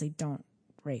mean, obviously don't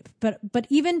rape, but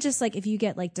even just like if you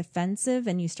get like defensive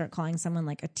and you start calling someone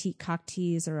like a cock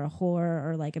tease or a whore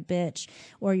or like a bitch,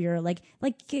 or you're like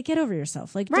get over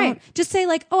yourself. Like don't just say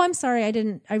like, oh, I'm sorry,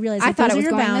 I realized I thought those it was are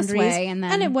your going boundaries this way, and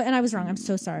I was wrong. I'm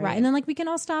so sorry. Right. And then like we can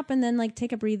all stop and then like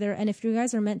take a breather. And if you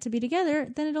guys are meant to be together,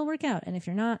 then it'll work out. And if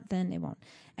you're not, then it won't.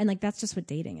 And like that's just what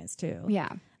dating is too. Yeah.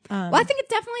 Well, I think it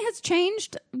definitely has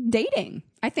changed dating.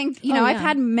 I think, I've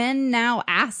had men now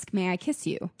ask, may I kiss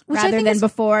you? Rather than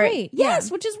before. Great.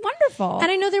 Yes, which is wonderful. And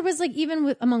I know there was like,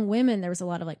 even among women, there was a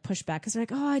lot of like pushback because they're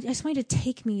like, oh, I just want you to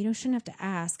take me. You shouldn't have to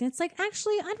ask. And it's like,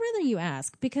 actually, I'd rather you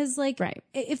ask because like,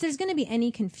 if there's going to be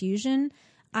any confusion,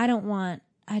 we don't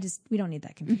need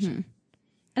that confusion.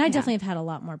 And I definitely have had a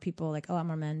lot more people, like a lot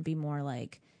more men be more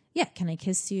like, yeah, can I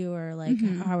kiss you? Or like,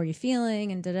 how are you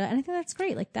feeling? And and I think that's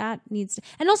great. Like that needs to,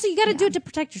 and also you got to do it to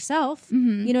protect yourself.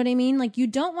 You know what I mean? Like you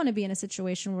don't want to be in a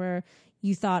situation where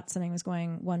you thought something was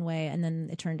going one way and then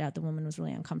it turned out the woman was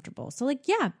really uncomfortable. So like,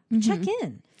 check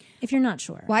in if you're not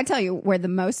sure. Well, I tell you where the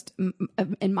most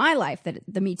in my life that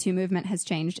the Me Too movement has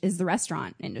changed is the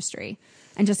restaurant industry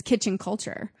and just kitchen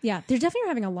culture. Yeah. They're definitely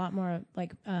having a lot more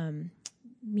like,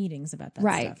 meetings about that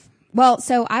stuff. Well,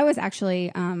 so I was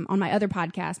actually on my other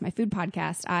podcast, my food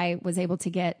podcast, I was able to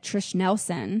get Trish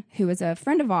Nelson, who is a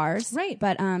friend of ours. Right.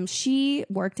 But she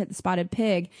worked at the Spotted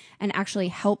Pig and actually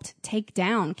helped take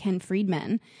down Ken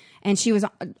Friedman. And she was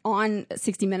on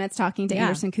 60 Minutes talking to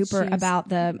Anderson Cooper about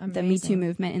the Me Too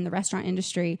movement in the restaurant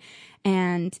industry.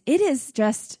 And it is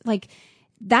just like,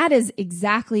 that is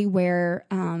exactly where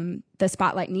the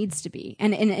spotlight needs to be.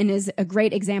 And is a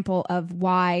great example of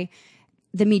why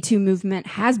the Me Too movement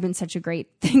has been such a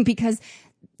great thing, because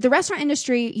the restaurant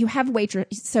industry, you have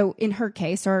waitress. So in her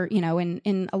case, or,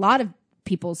 in a lot of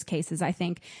people's cases, I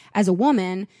think as a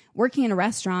woman working in a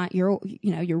restaurant, you're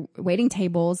waiting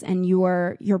tables and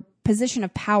your position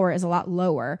of power is a lot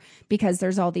lower because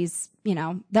there's all these,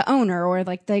 the owner or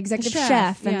like the executive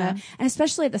chef and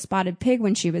especially at the Spotted Pig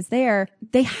when she was there,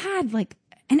 they had like,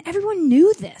 and everyone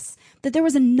knew this, that there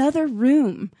was another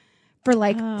room for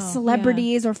like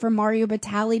celebrities or for Mario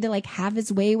Batali to like have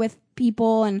his way with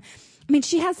people. And I mean,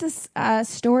 she has this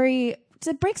story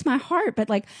that breaks my heart, but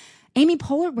like Amy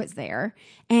Poehler was there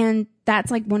and that's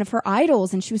like one of her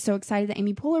idols. And she was so excited that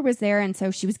Amy Poehler was there. And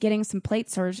so she was getting some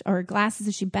plates or glasses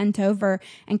as she bent over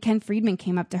and Ken Friedman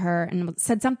came up to her and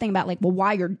said something about like, well,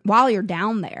 while you're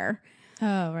down there.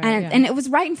 Oh, right. And it was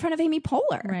right in front of Amy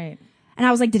Poehler. Right. And I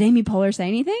was like, did Amy Poehler say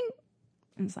anything?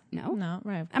 And it's like, no,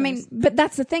 right. I mean, but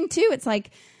that's the thing too. It's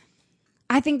like,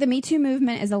 I think the Me Too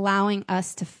movement is allowing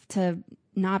us to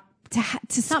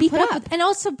speak up and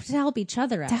also to help each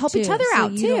other out. To help each other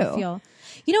out too. Don't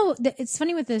feel, it's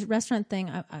funny with the restaurant thing.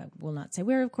 I will not say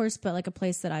where, of course, but like a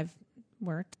place that I've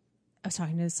worked. I was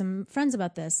talking to some friends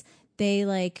about this. They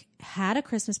like had a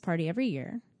Christmas party every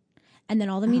year. And then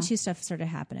all the Me Too stuff started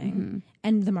happening.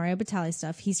 And the Mario Batali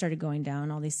stuff, he started going down,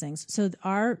 all these things. So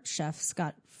our chefs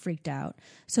got freaked out.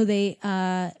 So they,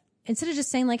 instead of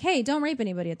just saying like, hey, don't rape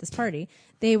anybody at this party,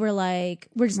 they were like,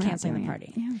 we're just canceling the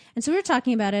party. Yeah. And so we were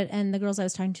talking about it, and the girls I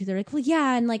was talking to, they're like, well,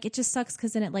 yeah, and like it just sucks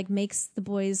because then it like makes the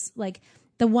boys, like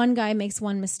the one guy makes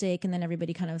one mistake and then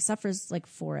everybody kind of suffers like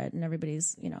for it, and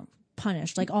everybody's,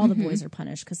 punished. Like all the boys are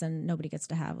punished because then nobody gets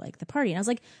to have like the party. And I was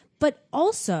like, but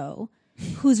also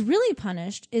who's really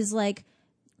punished is like,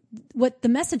 what the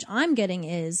message I'm getting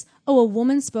is, a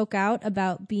woman spoke out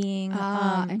about being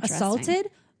assaulted.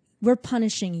 We're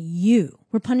punishing you.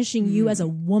 We're punishing you as a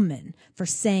woman for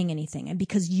saying anything. And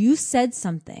because you said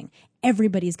something,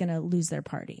 everybody's going to lose their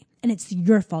party. And it's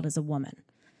your fault as a woman.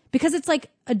 Because it's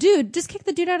like, a dude, just kick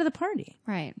the dude out of the party.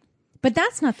 Right. But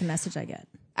that's not the message I get.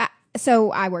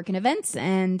 So I work in events,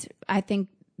 and I think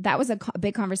that was a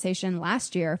big conversation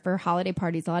last year for holiday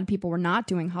parties. A lot of people were not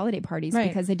doing holiday parties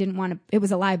because they didn't want to, it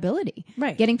was a liability.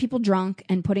 Right. Getting people drunk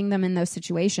and putting them in those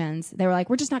situations. They were like,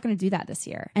 we're just not going to do that this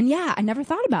year. And yeah, I never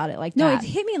thought about it like that. No, it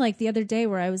hit me like the other day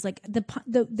where I was like,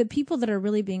 the people that are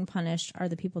really being punished are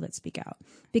the people that speak out.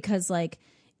 Because like,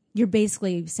 you're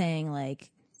basically saying like,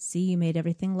 see, you made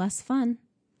everything less fun.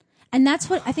 And that's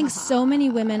what I think so many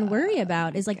women worry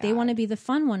about is like they want to be the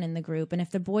fun one in the group. And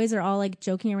if the boys are all like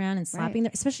joking around and slapping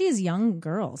their, especially as young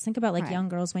girls, think about like young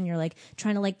girls when you're like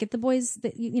trying to like get the boys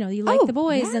that you like the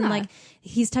boys and like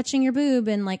he's touching your boob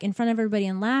and like in front of everybody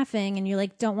and laughing and you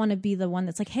like don't want to be the one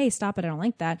that's like, hey, stop it, I don't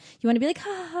like that. You want to be like,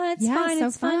 it's fine, so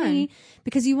it's funny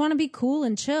because you want to be cool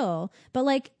and chill. But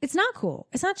like it's not cool,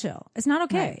 it's not chill, it's not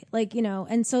okay. Like,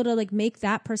 and so to like make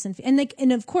that person and like,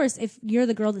 and of course if you're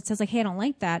the girl that says like, hey, I don't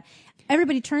like that,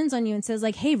 everybody turns on you and says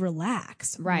like, hey,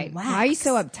 relax. Relax. Why are you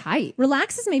so uptight?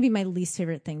 Relax is maybe my least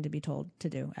favorite thing to be told to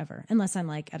do ever, unless I'm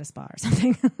like at a spa or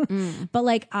something. But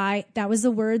like that was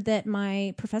the word that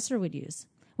my professor would use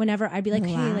whenever I'd be like,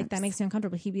 hey, like that makes me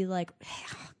uncomfortable. He'd be like, hey,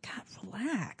 oh, God,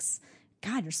 relax.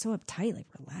 God, you're so uptight. Like,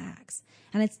 relax.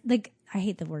 And it's like, I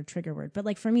hate the word trigger word, but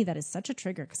like for me, that is such a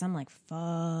trigger because I'm like,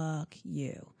 fuck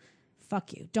you.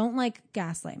 Fuck you. Don't like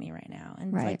gaslight me right now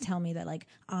and like tell me that like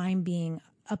I'm being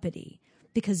uppity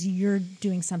because you're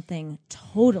doing something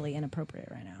totally inappropriate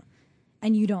right now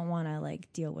and you don't want to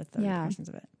like deal with the repercussions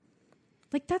of it.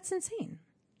 Like that's insane.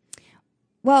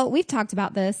 Well, we've talked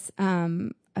about this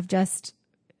of just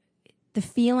the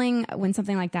feeling when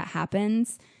something like that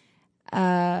happens.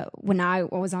 When I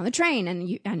was on the train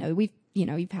and I know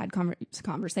you've had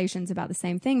conversations about the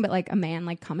same thing, but like a man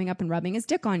like coming up and rubbing his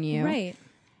dick on you. Right.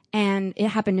 And it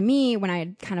happened to me when I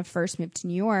had kind of first moved to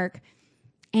New York.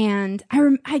 And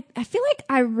I feel like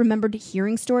I remembered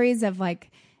hearing stories of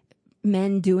like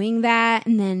men doing that.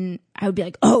 And then I would be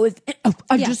like,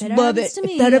 I just love it.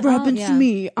 If that ever happens to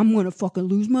me, I'm going to fucking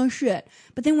lose my shit.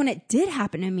 But then when it did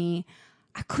happen to me,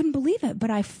 I couldn't believe it, but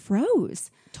I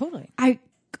froze. Totally. I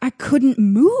couldn't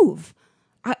move.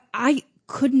 I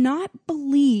could not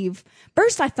believe.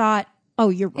 First I thought, oh,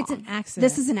 you're wrong. It's an accident.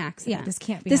 This is an accident. Yeah, this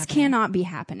can't be This happening. Cannot be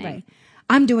happening. Right.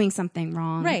 I'm doing something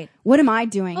wrong. Right. What am I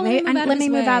doing? Oh, let me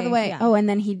move out of the way. Yeah. Oh, and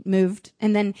then he moved.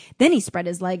 And then he spread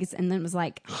his legs and then was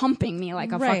like humping me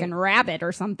like a fucking rabbit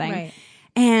or something.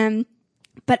 Right.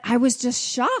 But I was just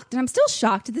shocked. And I'm still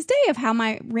shocked to this day of how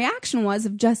my reaction was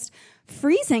of just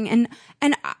freezing.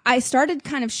 And I started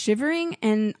kind of shivering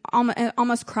and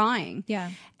almost crying.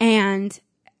 Yeah. And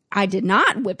I did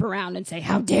not whip around and say,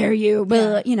 how dare you?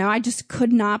 But, I just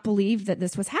could not believe that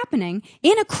this was happening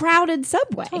in a crowded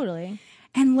subway. Totally.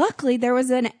 And luckily there was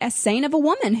a saint of a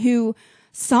woman who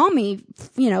saw me,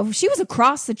 she was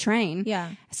across the train,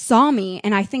 saw me.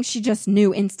 And I think she just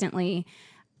knew instantly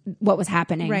what was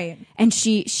happening. Right. And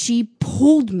she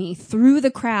pulled me through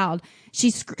the crowd.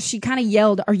 She kind of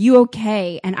yelled, are you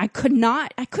okay? And I couldn't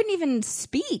even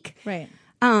speak. Right.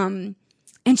 And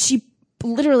she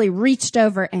literally reached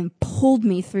over and pulled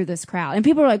me through this crowd. And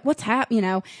people were like, what's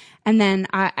happening? And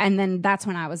then that's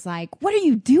when I was like, what are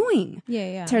you doing?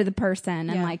 Yeah. To the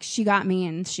person. And like, she got me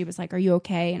and she was like, are you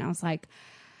okay? And I was like,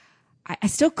 I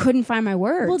still couldn't find my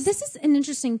words. Well, this is an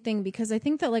interesting thing because I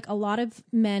think that like a lot of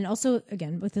men also,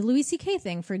 again, with the Louis C.K.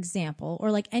 thing, for example,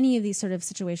 or like any of these sort of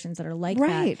situations that are like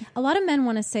that, a lot of men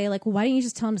want to say like, well, why didn't you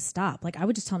just tell him to stop? Like, I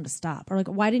would just tell him to stop. Or like,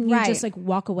 why didn't you just like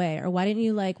walk away? Or why didn't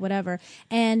you like whatever?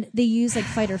 And they use like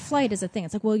fight or flight as a thing.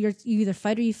 It's like, well, you either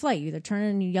fight or you flight. You either turn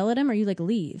and you yell at him or you like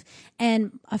leave.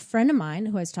 And a friend of mine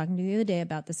who I was talking to the other day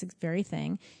about this very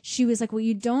thing, she was like, what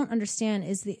you don't understand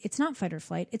is it's not fight or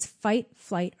flight. It's fight,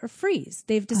 flight, or freeze.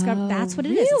 They've discovered that's what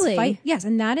it is. It's fight. Yes.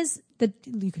 And that is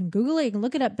you can Google it, you can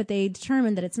look it up, but they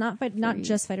determined that it's not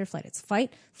just fight or flight. It's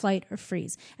fight, flight, or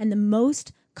freeze. And the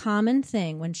most common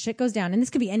thing when shit goes down, and this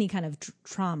could be any kind of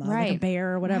trauma, like a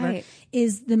bear or whatever,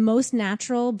 is the most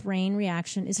natural brain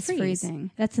reaction is freezing.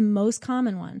 That's the most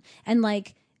common one. And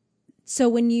like, so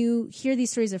when you hear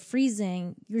these stories of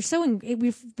freezing,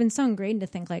 we've been so ingrained to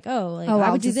think like,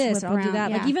 I would do this or I'll do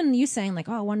that. Yeah. Like even you saying like,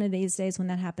 one of these days when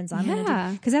that happens, I'm going to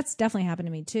do, because that's definitely happened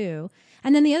to me too.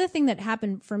 And then the other thing that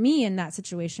happened for me in that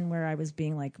situation where I was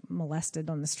being like molested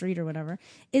on the street or whatever,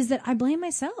 is that I blame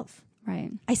myself.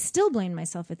 Right. I still blamed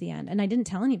myself at the end, and I didn't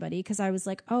tell anybody because I was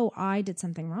like, I did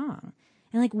something wrong.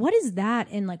 And like, what is that?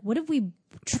 And like, what have we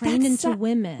trained into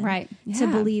women to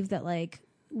believe that like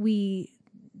we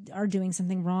are doing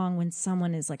something wrong when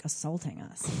someone is like assaulting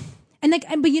us? And like,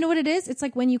 but you know what it is? It's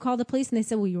like when you call the police and they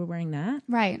say, well, you were wearing that.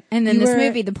 Right. And then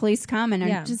movie, the police come and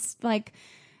are just like,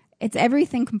 it's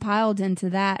everything compiled into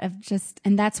that of just,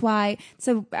 and that's why,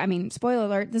 so, I mean, spoiler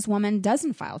alert, this woman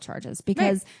doesn't file charges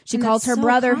because she calls her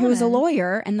brother who's a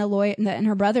lawyer, and and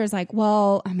her brother is like,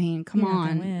 well, I mean, come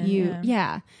on,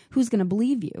 who's going to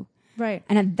believe you? Right.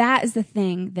 And that is the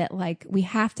thing that like, we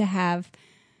have to have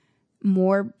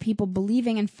more people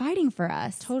believing and fighting for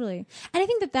us. Totally. And I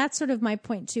think that that's sort of my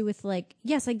point too with like,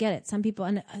 yes, I get it. Some people,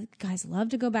 and guys love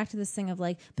to go back to this thing of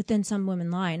like, but then some women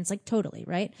lie. And it's like, totally.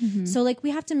 Right. Mm-hmm. So like, we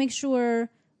have to make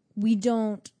sure we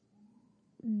don't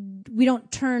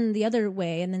turn the other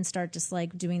way and then start just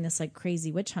like doing this like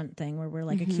crazy witch hunt thing where we're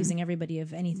like accusing everybody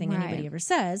of anything anybody ever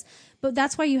says. But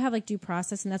that's why you have like due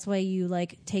process, and that's why you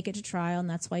like take it to trial, and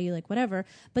that's why you like whatever.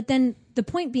 But then the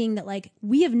point being that like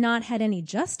we have not had any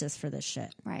justice for this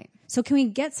shit. Right. So can we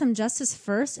get some justice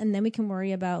first, and then we can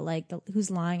worry about like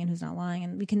who's lying and who's not lying,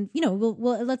 and we can, you know,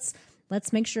 we'll let's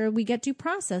make sure we get due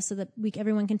process so that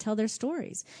everyone can tell their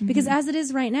stories. Because as it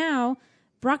is right now,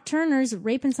 Brock Turner's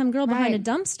raping some girl behind a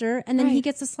dumpster, and then he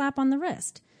gets a slap on the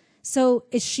wrist. So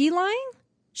is she lying?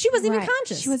 She wasn't even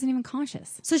conscious. She wasn't even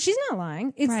conscious. So she's not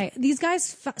lying. It's these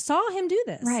guys saw him do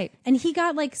this. Right. And he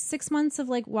got like 6 months of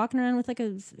like walking around with like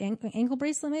a ankle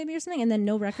bracelet maybe or something, and then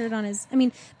no record on his, I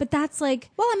mean, but that's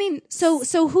like, well, I mean, so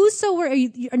who's so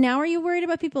worried? Are you worried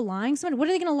about people lying? What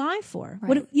are they going to lie for? Right.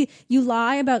 What you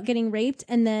lie about getting raped,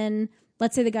 and then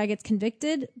let's say the guy gets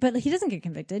convicted, but he doesn't get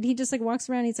convicted. He just like walks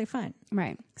around and he's like, fine.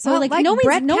 Right. So well, like no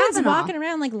one's walking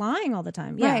around like lying all the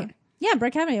time. Yeah. Right. Yeah,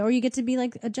 Brett Kavanaugh, or you get to be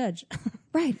like a judge.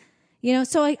 Right. You know,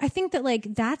 so I think that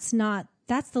like that's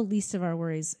the least of our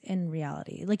worries in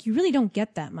reality. Like you really don't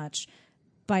get that much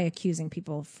by accusing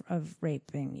people of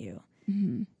raping you.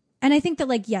 Mm-hmm. And I think that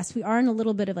like, yes, we are in a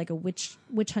little bit of like a witch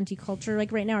hunty culture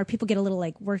like right now, where people get a little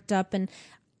like worked up. And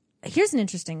here's an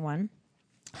interesting one.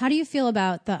 How do you feel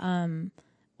about the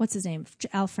what's his name,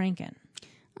 Al Franken?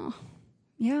 Oh,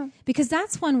 yeah, because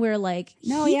that's one where like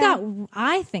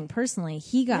I think personally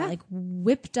he got like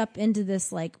whipped up into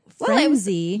this like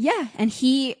frenzy. And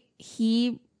he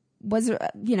was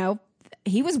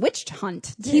he was witch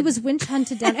hunted. He was witch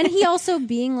hunted down, and he also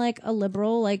being like a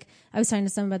liberal. Like I was talking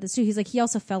to someone about this too. He's like he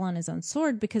also fell on his own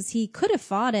sword because he could have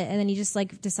fought it, and then he just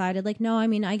like decided like no, I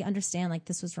mean I understand like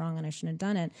this was wrong and I shouldn't have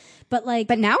done it, but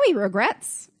now he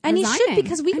regrets, and resigning. He should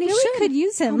because we really could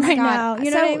use him right now.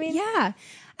 You know what I mean? Yeah.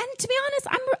 And to be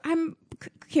honest,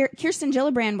 Kirsten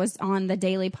Gillibrand was on the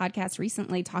Daily podcast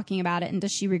recently talking about it, and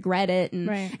does she regret it?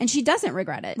 And she doesn't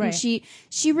regret it. Right. And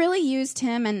she really used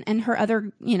him and her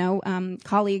other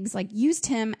colleagues like used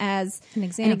him as an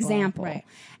example. Right.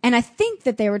 And I think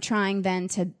that they were trying then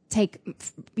to take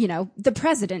the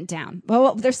president down.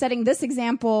 Well, they're setting this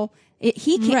example.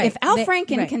 He can if Al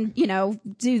Franken can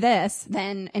do this,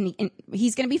 then and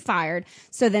he's going to be fired.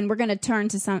 So then we're going to turn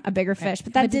to a bigger fish.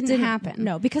 But that didn't happen.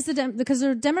 No, because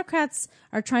the Democrats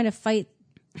are trying to fight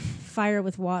fire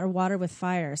with water with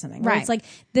fire or something. Right. It's like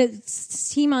the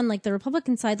team on like the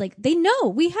Republican side, like they know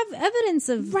we have evidence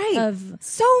of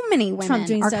so many women Trump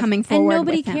doing are stuff, coming forward, and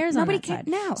nobody with cares him. on Nobody that side.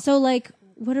 No. So like,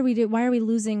 what are we doing? Why are we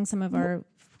losing some of our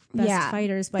best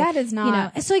fighters? But that is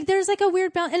not. So like, there's like a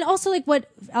weird balance, and also like what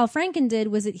Al Franken did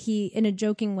was that he, in a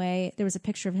joking way, there was a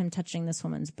picture of him touching this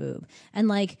woman's boob, and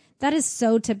like that is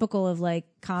so typical of like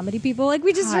comedy people. Like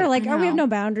we just are like, we have no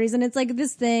boundaries, and it's like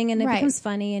this thing, and it becomes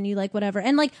funny, and you like whatever.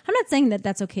 And like, I'm not saying that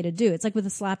that's okay to do. It's like with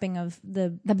the slapping of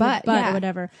the butt or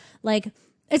whatever. Like,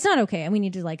 it's not okay, and we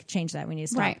need to like change that. We need to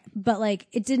stop. Right. But like,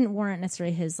 it didn't warrant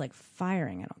necessarily his like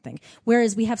firing, I don't think.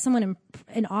 Whereas we have someone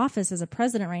in office as a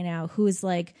president right now who is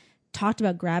like talked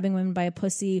about grabbing women by a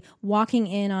pussy, walking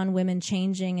in on women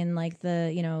changing in like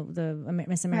the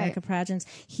Miss America pageants.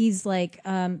 He's like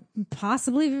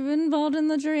possibly involved in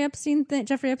the Jeffrey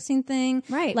Epstein thing.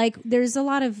 Right. Like there's a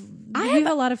lot of we have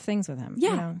a lot of things with him. Yeah.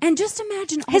 You know? And just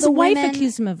imagine all his the wife women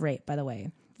accused him of rape, by the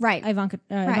way. Right.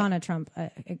 Ivana Trump.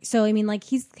 So, I mean, like,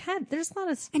 there's a lot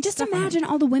of and just imagine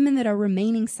all the women that are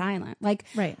remaining silent. Like,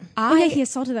 right. He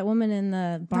assaulted that woman in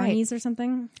the Barneys or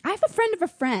something. I have a friend of a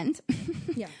friend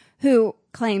who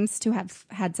claims to have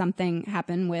had something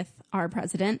happen with our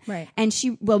president. Right. And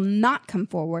she will not come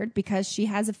forward because she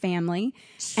has a family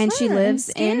and she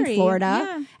lives in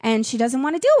Florida and she doesn't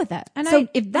want to deal with it. And so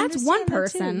if that's one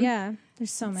person, there's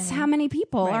so many. That's how many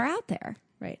people are out there.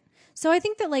 Right. So I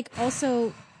think that like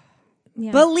also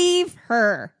believe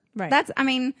her. Right.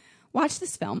 Watch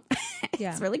this film. It's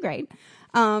Yeah. really great.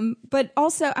 But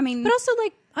also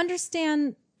like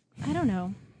understand, I don't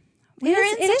know.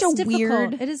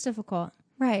 It is difficult.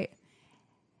 Right.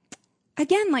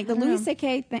 Again, like the Louis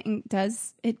C.K. thing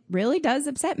really does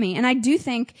upset me. And I do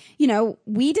think,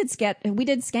 we did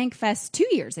Skankfest 2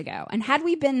 years ago. And had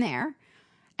we been there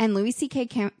and Louis C.K.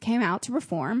 came out to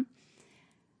perform,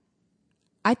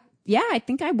 I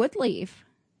think I would leave.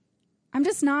 I'm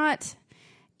just not.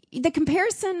 The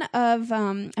comparison of,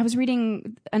 I was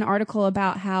reading an article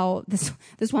about how this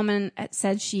woman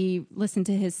said she listened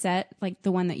to his set, like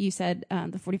the one that you said,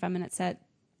 the 45-minute set,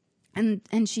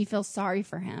 and she feels sorry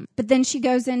for him. But then she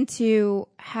goes into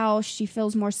how she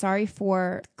feels more sorry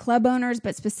for club owners,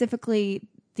 but specifically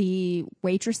the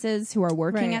waitresses who are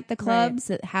working at the clubs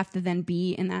that have to then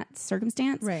be in that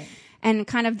circumstance. Right. And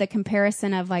kind of the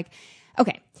comparison of like,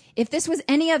 okay, if this was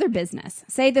any other business,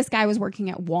 say this guy was working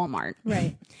at Walmart.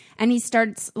 Right. And he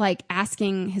starts like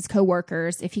asking his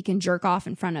coworkers if he can jerk off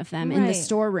in front of them in the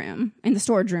storeroom, in the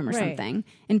storage room or something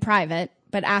in private,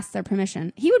 but ask their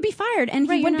permission. He would be fired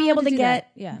and he wouldn't be able to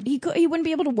get, he wouldn't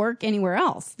be able to work anywhere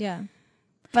else. Yeah.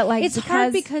 But like, it's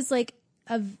hard because like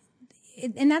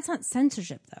and that's not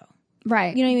censorship though.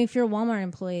 Right. You know what I mean? If you're a Walmart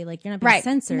employee, like you're not being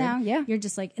censored. No, yeah. You're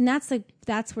just like, and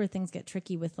that's where things get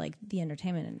tricky with like the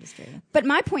entertainment industry. But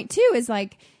my point too is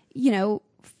like, you know,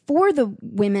 for the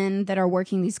women that are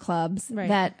working these clubs,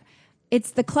 that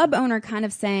it's the club owner kind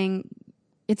of saying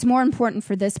it's more important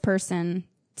for this person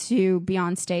to be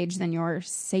on stage than your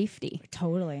safety.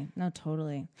 Totally. No,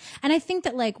 totally. And I think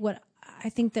that like what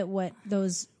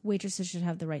those waitresses should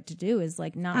have the right to do is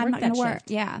like not work that shift.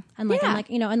 Yeah. And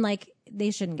like, you know, and like they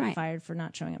shouldn't get fired for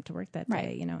not showing up to work that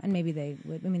day, you know, and maybe they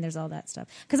would. I mean, there's all that stuff.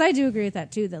 Cause I do agree with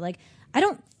that too, that like,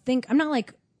 I'm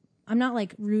not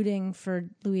like rooting for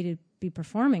Louis to be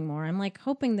performing more. I'm like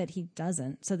hoping that he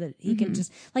doesn't so that he can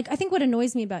just like, I think what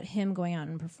annoys me about him going out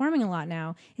and performing a lot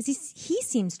now is he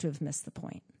seems to have missed the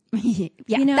point. Yeah,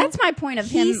 you know? That's my point of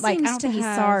him. Like, I don't think he's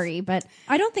sorry, but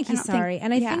I don't think he's sorry.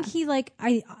 And I think he like,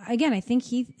 I think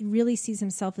he really sees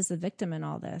himself as a victim in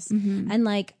all this. And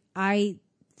like, I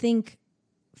think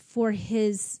for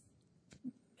his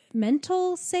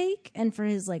mental sake and for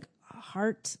his like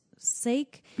heart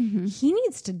sake, he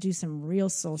needs to do some real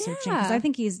soul searching because I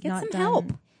think he's not done.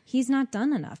 Help. He's not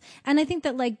done enough. And I think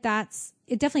that like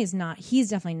he's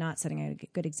definitely not setting a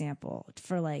good example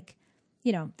for like,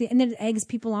 you know, and then it eggs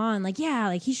people on like, yeah,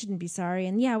 like he shouldn't be sorry.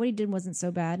 And yeah, what he did wasn't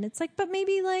so bad. And it's like, but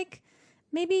maybe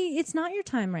it's not your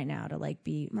time right now to like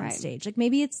be on stage. Like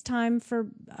maybe it's time for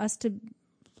us to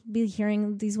be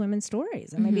hearing these women's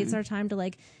stories. And maybe it's our time to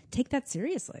like take that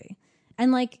seriously.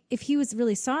 And like, if he was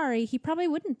really sorry, he probably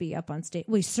wouldn't be up on stage.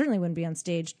 Well, he certainly wouldn't be on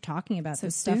stage talking about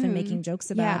this stuff and making jokes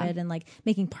about it and like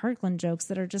making Parkland jokes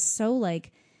that are just so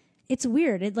like, it's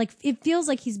weird. It feels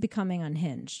like he's becoming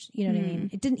unhinged. You know what I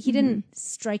mean? He didn't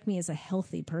strike me as a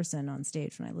healthy person on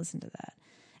stage when I listened to that.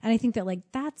 And I think that like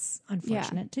that's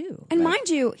unfortunate too. And like, mind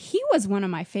you, he was one of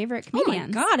my favorite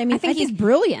comedians. Oh my God. I mean, I think he's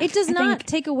brilliant. It does not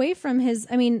take away from his,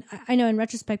 I mean, I know in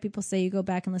retrospect people say you go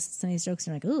back and listen to some of these jokes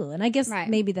and you're like, ooh, and I guess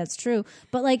maybe that's true.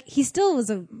 But like he still was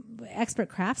a expert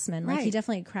craftsman. Like he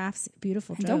definitely crafts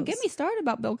beautiful jokes. Don't get me started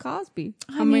about Bill Cosby.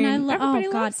 I mean,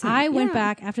 oh God. I went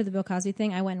back after the Bill Cosby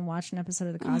thing. I went and watched an episode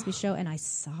of the Cosby Show and I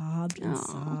sobbed and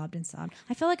sobbed and sobbed.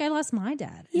 I felt like I lost my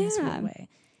dad in this weird way.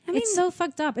 I mean, it's so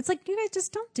fucked up. It's like, you guys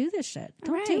just don't do this shit.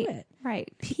 Don't do it.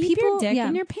 Right. Keep your dick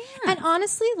in your pants. And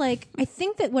honestly, like, I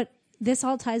think that what this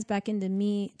all ties back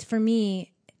into for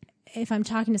me, if I'm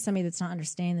talking to somebody that's not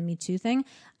understanding the Me Too thing,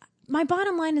 my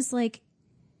bottom line is like,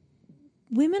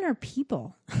 women are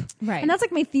people. Right. And that's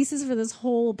like my thesis for this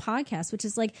whole podcast, which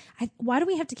is like, why do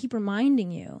we have to keep reminding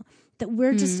you that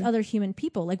we're just other human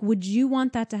people? Like, would you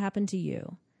want that to happen to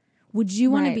you? Would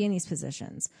you want to be in these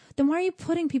positions? Then why are you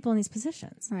putting people in these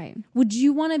positions? Right. Would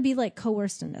you want to be like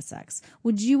coerced into sex?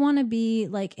 Would you want to be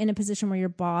like in a position where your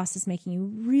boss is making you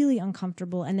really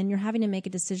uncomfortable and then you're having to make a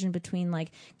decision between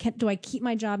like, do I keep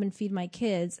my job and feed my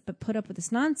kids but put up with this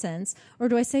nonsense? Or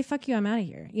do I say, fuck you, I'm out of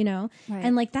here, you know? Right.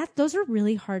 And like those are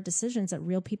really hard decisions that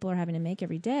real people are having to make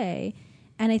every day.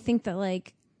 And I think that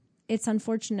like, it's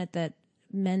unfortunate that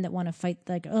men that want to fight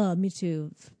like, oh, Me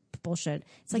Too bullshit.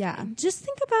 It's like, just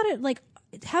think about it. Like,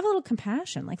 have a little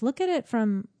compassion. Like, look at it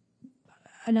from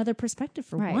another perspective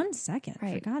for 1 second.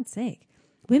 For God's sake,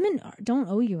 women don't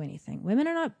owe you anything. Women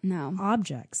are not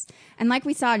objects. And like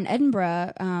we saw in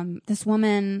Edinburgh, this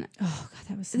woman. Oh God,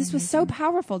 that was this was so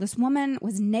powerful. This woman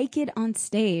was naked on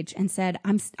stage and said,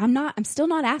 "I'm still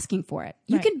not asking for it.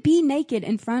 You can be naked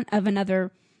in front of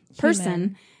another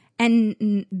person."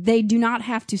 And they do not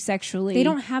have to sexually. They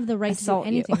don't have the right to do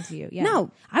anything to you. Yeah. No.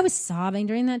 I was sobbing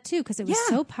during that too because it was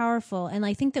so powerful. And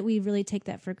I think that we really take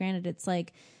that for granted. It's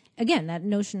like, again, that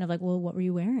notion of like, well, what were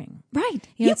you wearing? Right.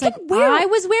 You know, it's like, I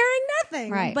was wearing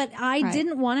nothing. Right. But I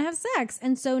didn't want to have sex.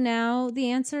 And so now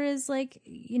the answer is like,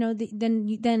 you know,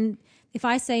 then if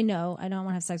I say no, I don't want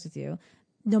to have sex with you,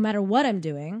 no matter what I'm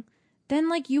doing, then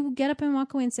like you get up and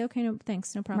walk away and say, okay, no,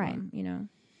 thanks, no problem. Right. You know.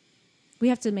 We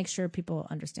have to make sure people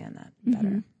understand that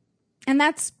better. And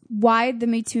that's why the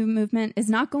Me Too movement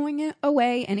is not going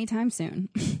away anytime soon.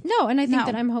 No, and I think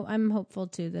that I'm hopeful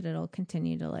too that it'll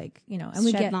continue to like, you know, and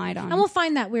we shed light on. And we'll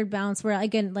find that weird balance where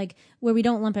again, like where we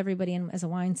don't lump everybody in as a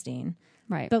Weinstein.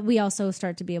 Right. But we also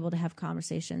start to be able to have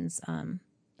conversations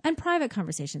and private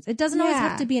conversations. It doesn't always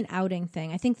have to be an outing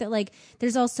thing. I think that like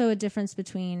there's also a difference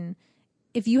between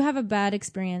if you have a bad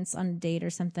experience on a date or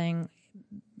something,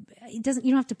 you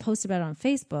don't have to post about it on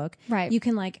Facebook. Right. You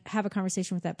can like have a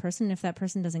conversation with that person. If that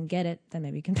person doesn't get it, then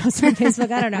maybe you can post it on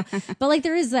Facebook. I don't know. But like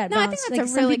there is that. No, balance. I think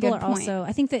that's like, a really some people good are point. also,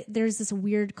 I think that there's this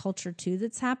weird culture too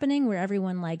that's happening where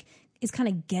everyone like is kind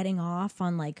of getting off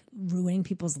on like ruining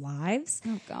people's lives.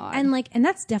 Oh God. And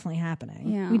that's definitely happening.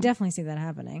 Yeah. We definitely see that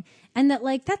happening. And that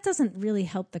like that doesn't really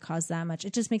help the cause that much.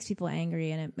 It just makes people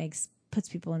angry and it puts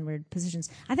people in weird positions.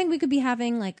 I think we could be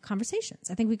having like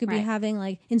conversations. I think we could be having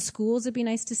like in schools it'd be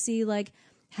nice to see like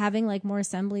having like more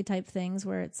assembly type things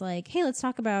where it's like, hey, let's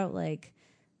talk about like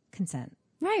consent.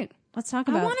 Right. Let's talk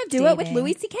about I want to do dating. it with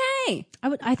Louis C.K.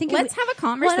 I think Let's have a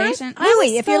conversation. Well,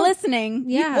 Louis, if you're listening,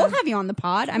 yeah. we'll have you on the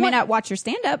pod. I may not watch your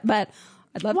stand up, but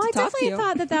I'd love to talk to you. I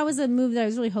definitely thought that was a move that I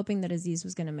was really hoping that Aziz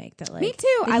was going to make. That like me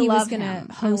too. That he was going to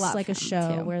host like a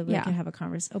show where they could have a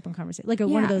open conversation, like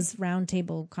one of those round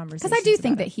table conversations. Because I do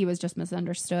think that he was just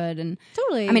misunderstood and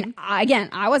totally. I mean,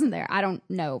 I wasn't there. I don't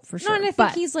know for sure. No, and I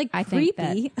think he's like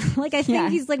creepy. Like I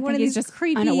think he's like one of these just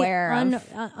creepy, unaware,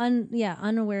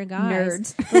 unaware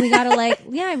guys. Nerds. We gotta like,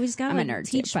 we just gotta like,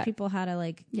 teach too, people how to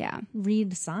like,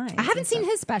 read signs. I haven't seen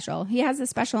his special. He has a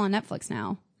special on Netflix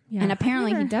now. Yeah, and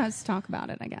apparently he does talk about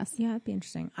it, I guess. Yeah, it'd be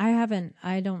interesting.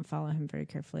 I don't follow him very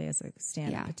carefully as a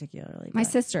stand-up particularly. But. My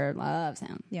sister loves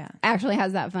him. Yeah. Actually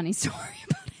has that funny story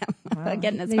about him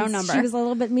getting his phone number. She was a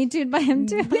little bit Me Too'd by him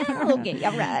too. Well, okay,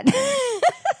 all right. It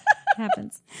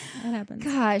happens.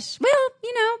 Gosh. Well,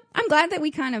 I'm glad that we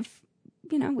kind of,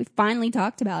 we finally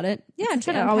talked about it. Yeah, I'm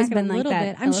trying to always been been a like little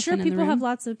that. bit. I'm sure people have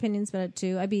lots of opinions about it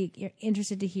too. I'd be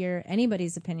interested to hear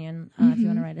anybody's opinion if you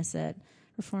want to write us at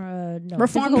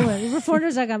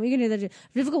Reformers.com. You can do that too.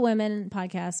 Difficult Women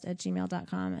podcast at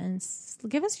gmail.com and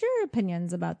give us your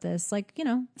opinions about this. Like,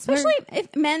 especially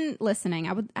if men listening,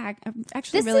 I would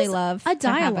actually really love to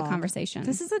have a conversation.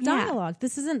 This is a dialogue.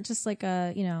 This isn't just like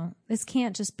this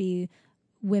can't just be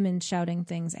women shouting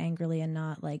things angrily and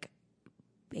not like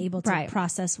able to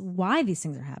process why these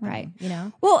things are happening.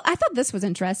 Right. Well, I thought this was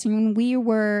interesting. When we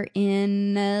were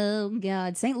in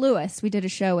St. Louis, we did a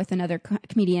show with another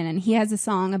comedian, and he has a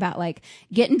song about like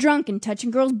getting drunk and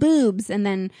touching girls' boobs, and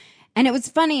it was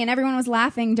funny, and everyone was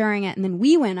laughing during it. And then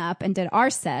we went up and did our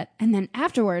set, and then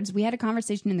afterwards we had a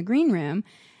conversation in the green room.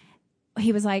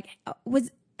 He was like,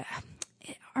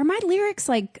 "Are my lyrics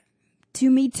like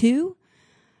to me too?"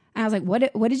 And I was like,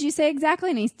 what did you say exactly?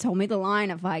 And he told me the line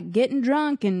of like getting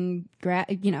drunk and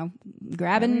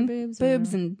grabbing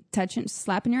boobs and touching,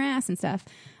 slapping your ass and stuff.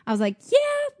 I was like,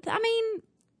 yeah, I mean,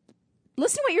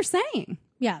 listen to what you're saying.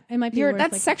 Yeah, it might be.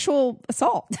 That's like, sexual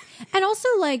assault. And also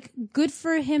like good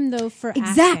for him though for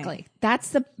exactly.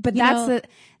 asking.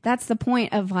 That's the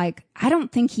point of like, I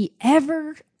don't think he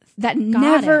ever, that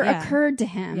never occurred to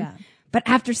him. Yeah. But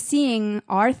after seeing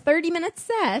our 30-minute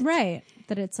set. Right.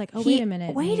 That it's like, wait a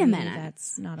minute.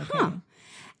 That's not okay. Huh.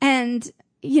 And,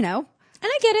 and I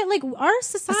get it. Like our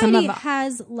society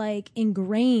has like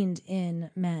ingrained in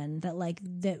men that like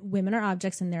that women are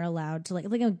objects and they're allowed to like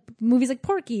movies like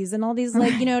Porky's and all these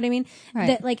like, you know what I mean? Right.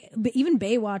 That like even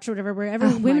Baywatch or whatever, wherever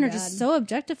women are just so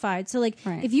objectified. So like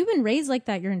if you've been raised like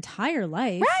that your entire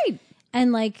life. Right.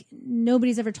 And like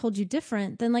nobody's ever told you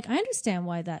different, then like I understand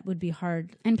why that would be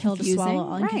hard and pill to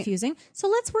swallow and confusing. So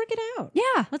let's work it out.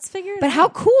 Yeah, let's figure it out. But how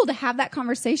cool to have that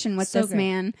conversation with this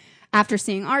man after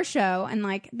seeing our show, and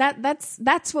like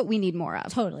that's what we need more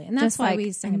of. Totally, and that's why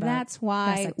we sing about. That's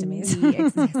why we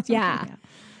exist. Yeah.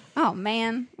 Oh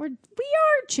man, we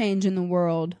are changing the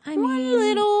world. I mean, one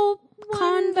little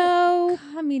convo,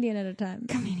 comedian at a time.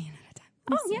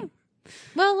 Oh yeah.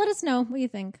 Well, let us know what you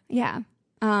think. Yeah.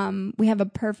 We have a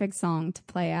perfect song to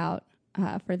play out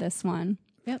for this one.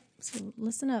 Yep. So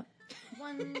listen up.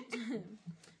 1, 2,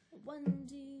 1,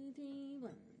 2, 3,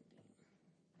 1.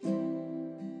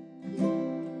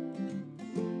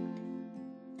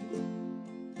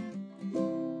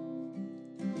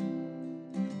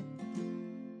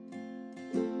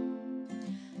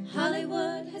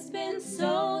 Hollywood has been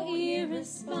so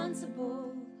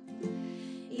irresponsible.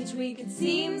 Each week it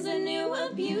seems a new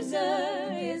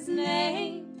abuser is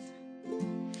named.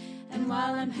 And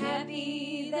while I'm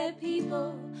happy that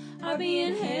people are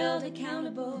being held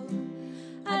accountable,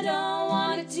 I don't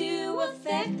want it to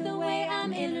affect the way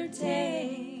I'm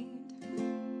entertained.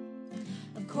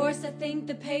 Of course I think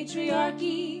the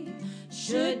patriarchy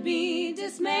should be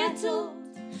dismantled,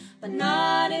 but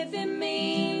not if it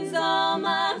means all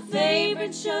my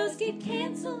favorite shows get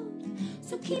canceled.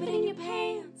 So keep it in your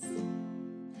pants,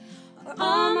 or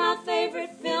all my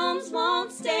favorite films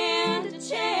won't stand a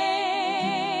chance.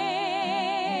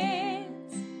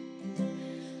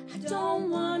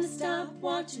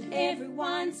 watching every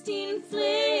Weinstein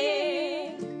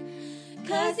flick,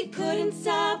 'cause he couldn't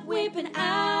stop whipping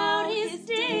out his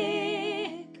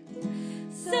dick.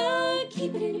 So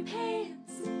keep it in your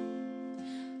pants.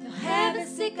 You'll have a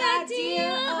sick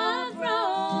idea of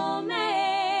romance.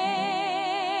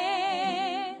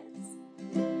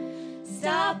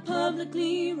 Stop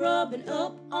publicly rubbing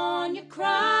up on your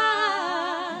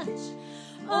crotch,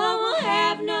 or we'll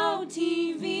have no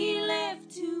TV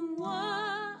left to watch.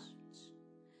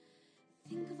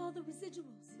 Think of all the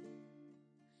residuals